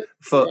 No.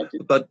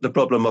 But the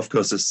problem, of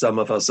course, is some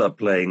of us are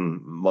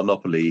playing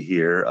Monopoly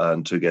here,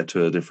 and to get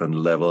to a different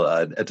level.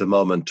 At the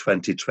moment,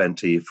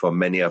 2020, for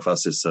many of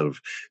us, is sort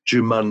of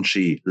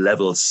Jumanji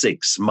level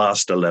 6,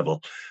 master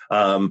level.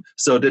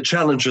 So the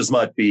challenges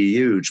might be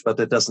huge, but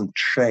that doesn't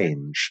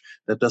change.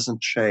 That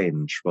doesn't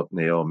change what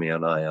Naomi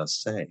and I are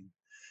saying.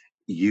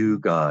 You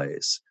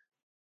guys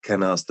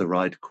can ask the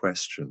right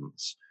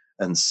questions,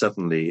 and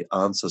suddenly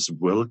answers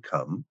will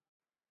come.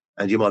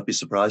 And you might be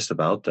surprised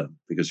about them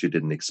because you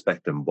didn't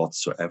expect them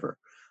whatsoever.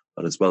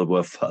 But it's well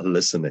worth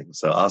listening.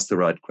 So ask the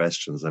right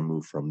questions and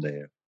move from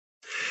there.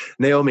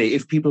 Naomi,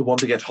 if people want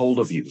to get hold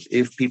of you,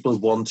 if people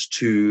want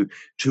to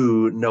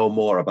know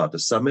more about the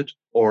summit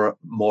or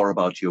more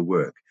about your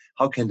work,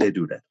 how can they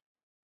do that?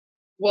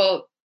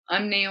 Well,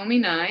 I'm Naomi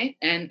Nye,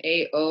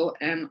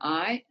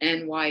 NaomiNye,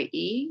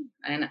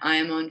 and I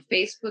am on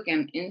Facebook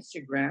and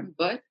Instagram,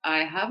 but I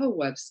have a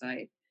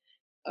website,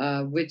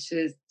 which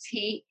is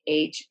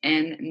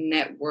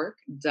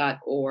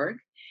thnetwork.org.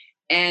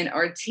 And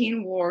our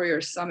Teen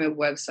Warrior Summit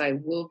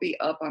website will be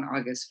up on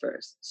August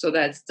 1st. So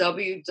that's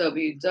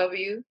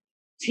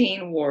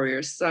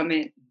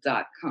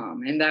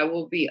www.teenwarriorsummit.com. And that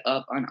will be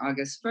up on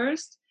August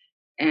 1st.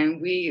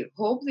 And we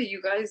hope that you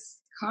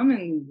guys come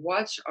and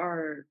watch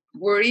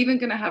we're even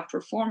going to have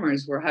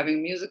performers. We're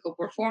having musical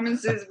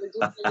performances. We're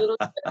doing a little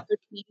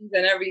teams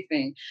and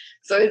everything.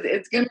 So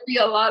it's going to be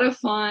a lot of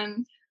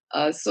fun.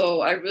 So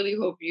I really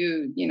hope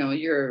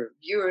your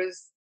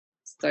viewers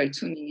start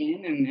tuning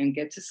in and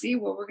get to see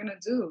what we're going to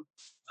do.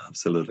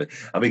 Absolutely.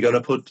 And we're going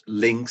to put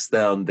links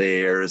down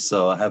there.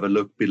 So have a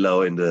look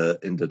below in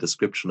the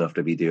description of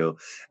the video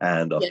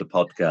and of the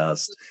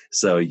podcast.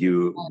 So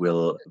you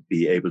will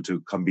be able to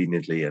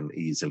conveniently and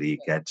easily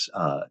get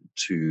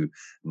to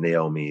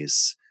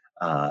Naomi's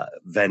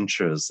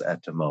ventures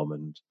at the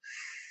moment.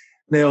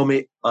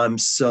 Naomi, I'm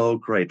so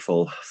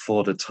grateful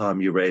for the time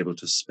you were able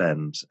to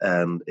spend,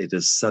 and it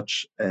is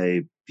such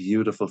a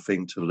beautiful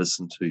thing to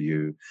listen to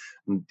you.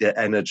 The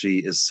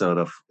energy is sort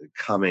of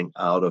coming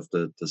out of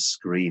the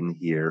screen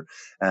here,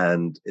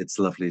 and it's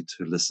lovely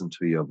to listen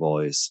to your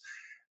voice.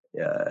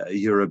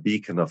 You're a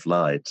beacon of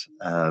light,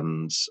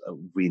 and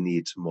we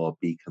need more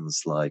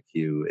beacons like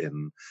you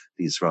in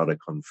these rather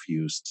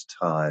confused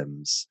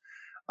times.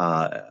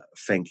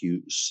 Thank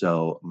you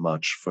so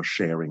much for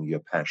sharing your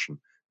passion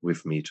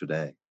with me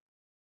today.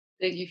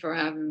 Thank you for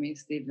having me,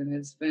 Stephen.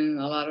 It's been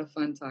a lot of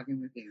fun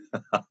talking with you.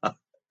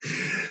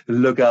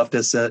 Look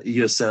after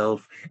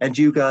yourself. And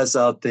you guys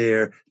out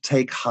there,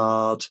 take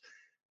heart,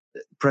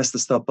 press the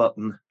stop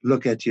button,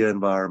 look at your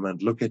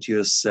environment, look at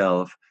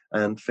yourself,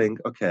 and think,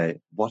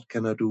 okay, what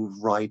can I do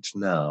right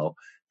now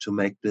to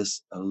make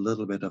this a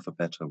little bit of a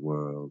better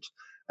world,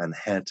 and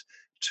head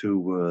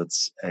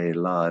towards a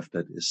life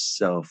that is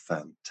so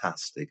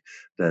fantastic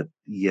that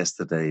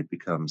yesterday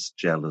becomes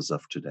jealous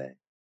of today.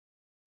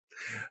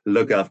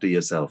 Look after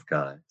yourself,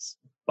 guys.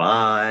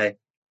 Bye.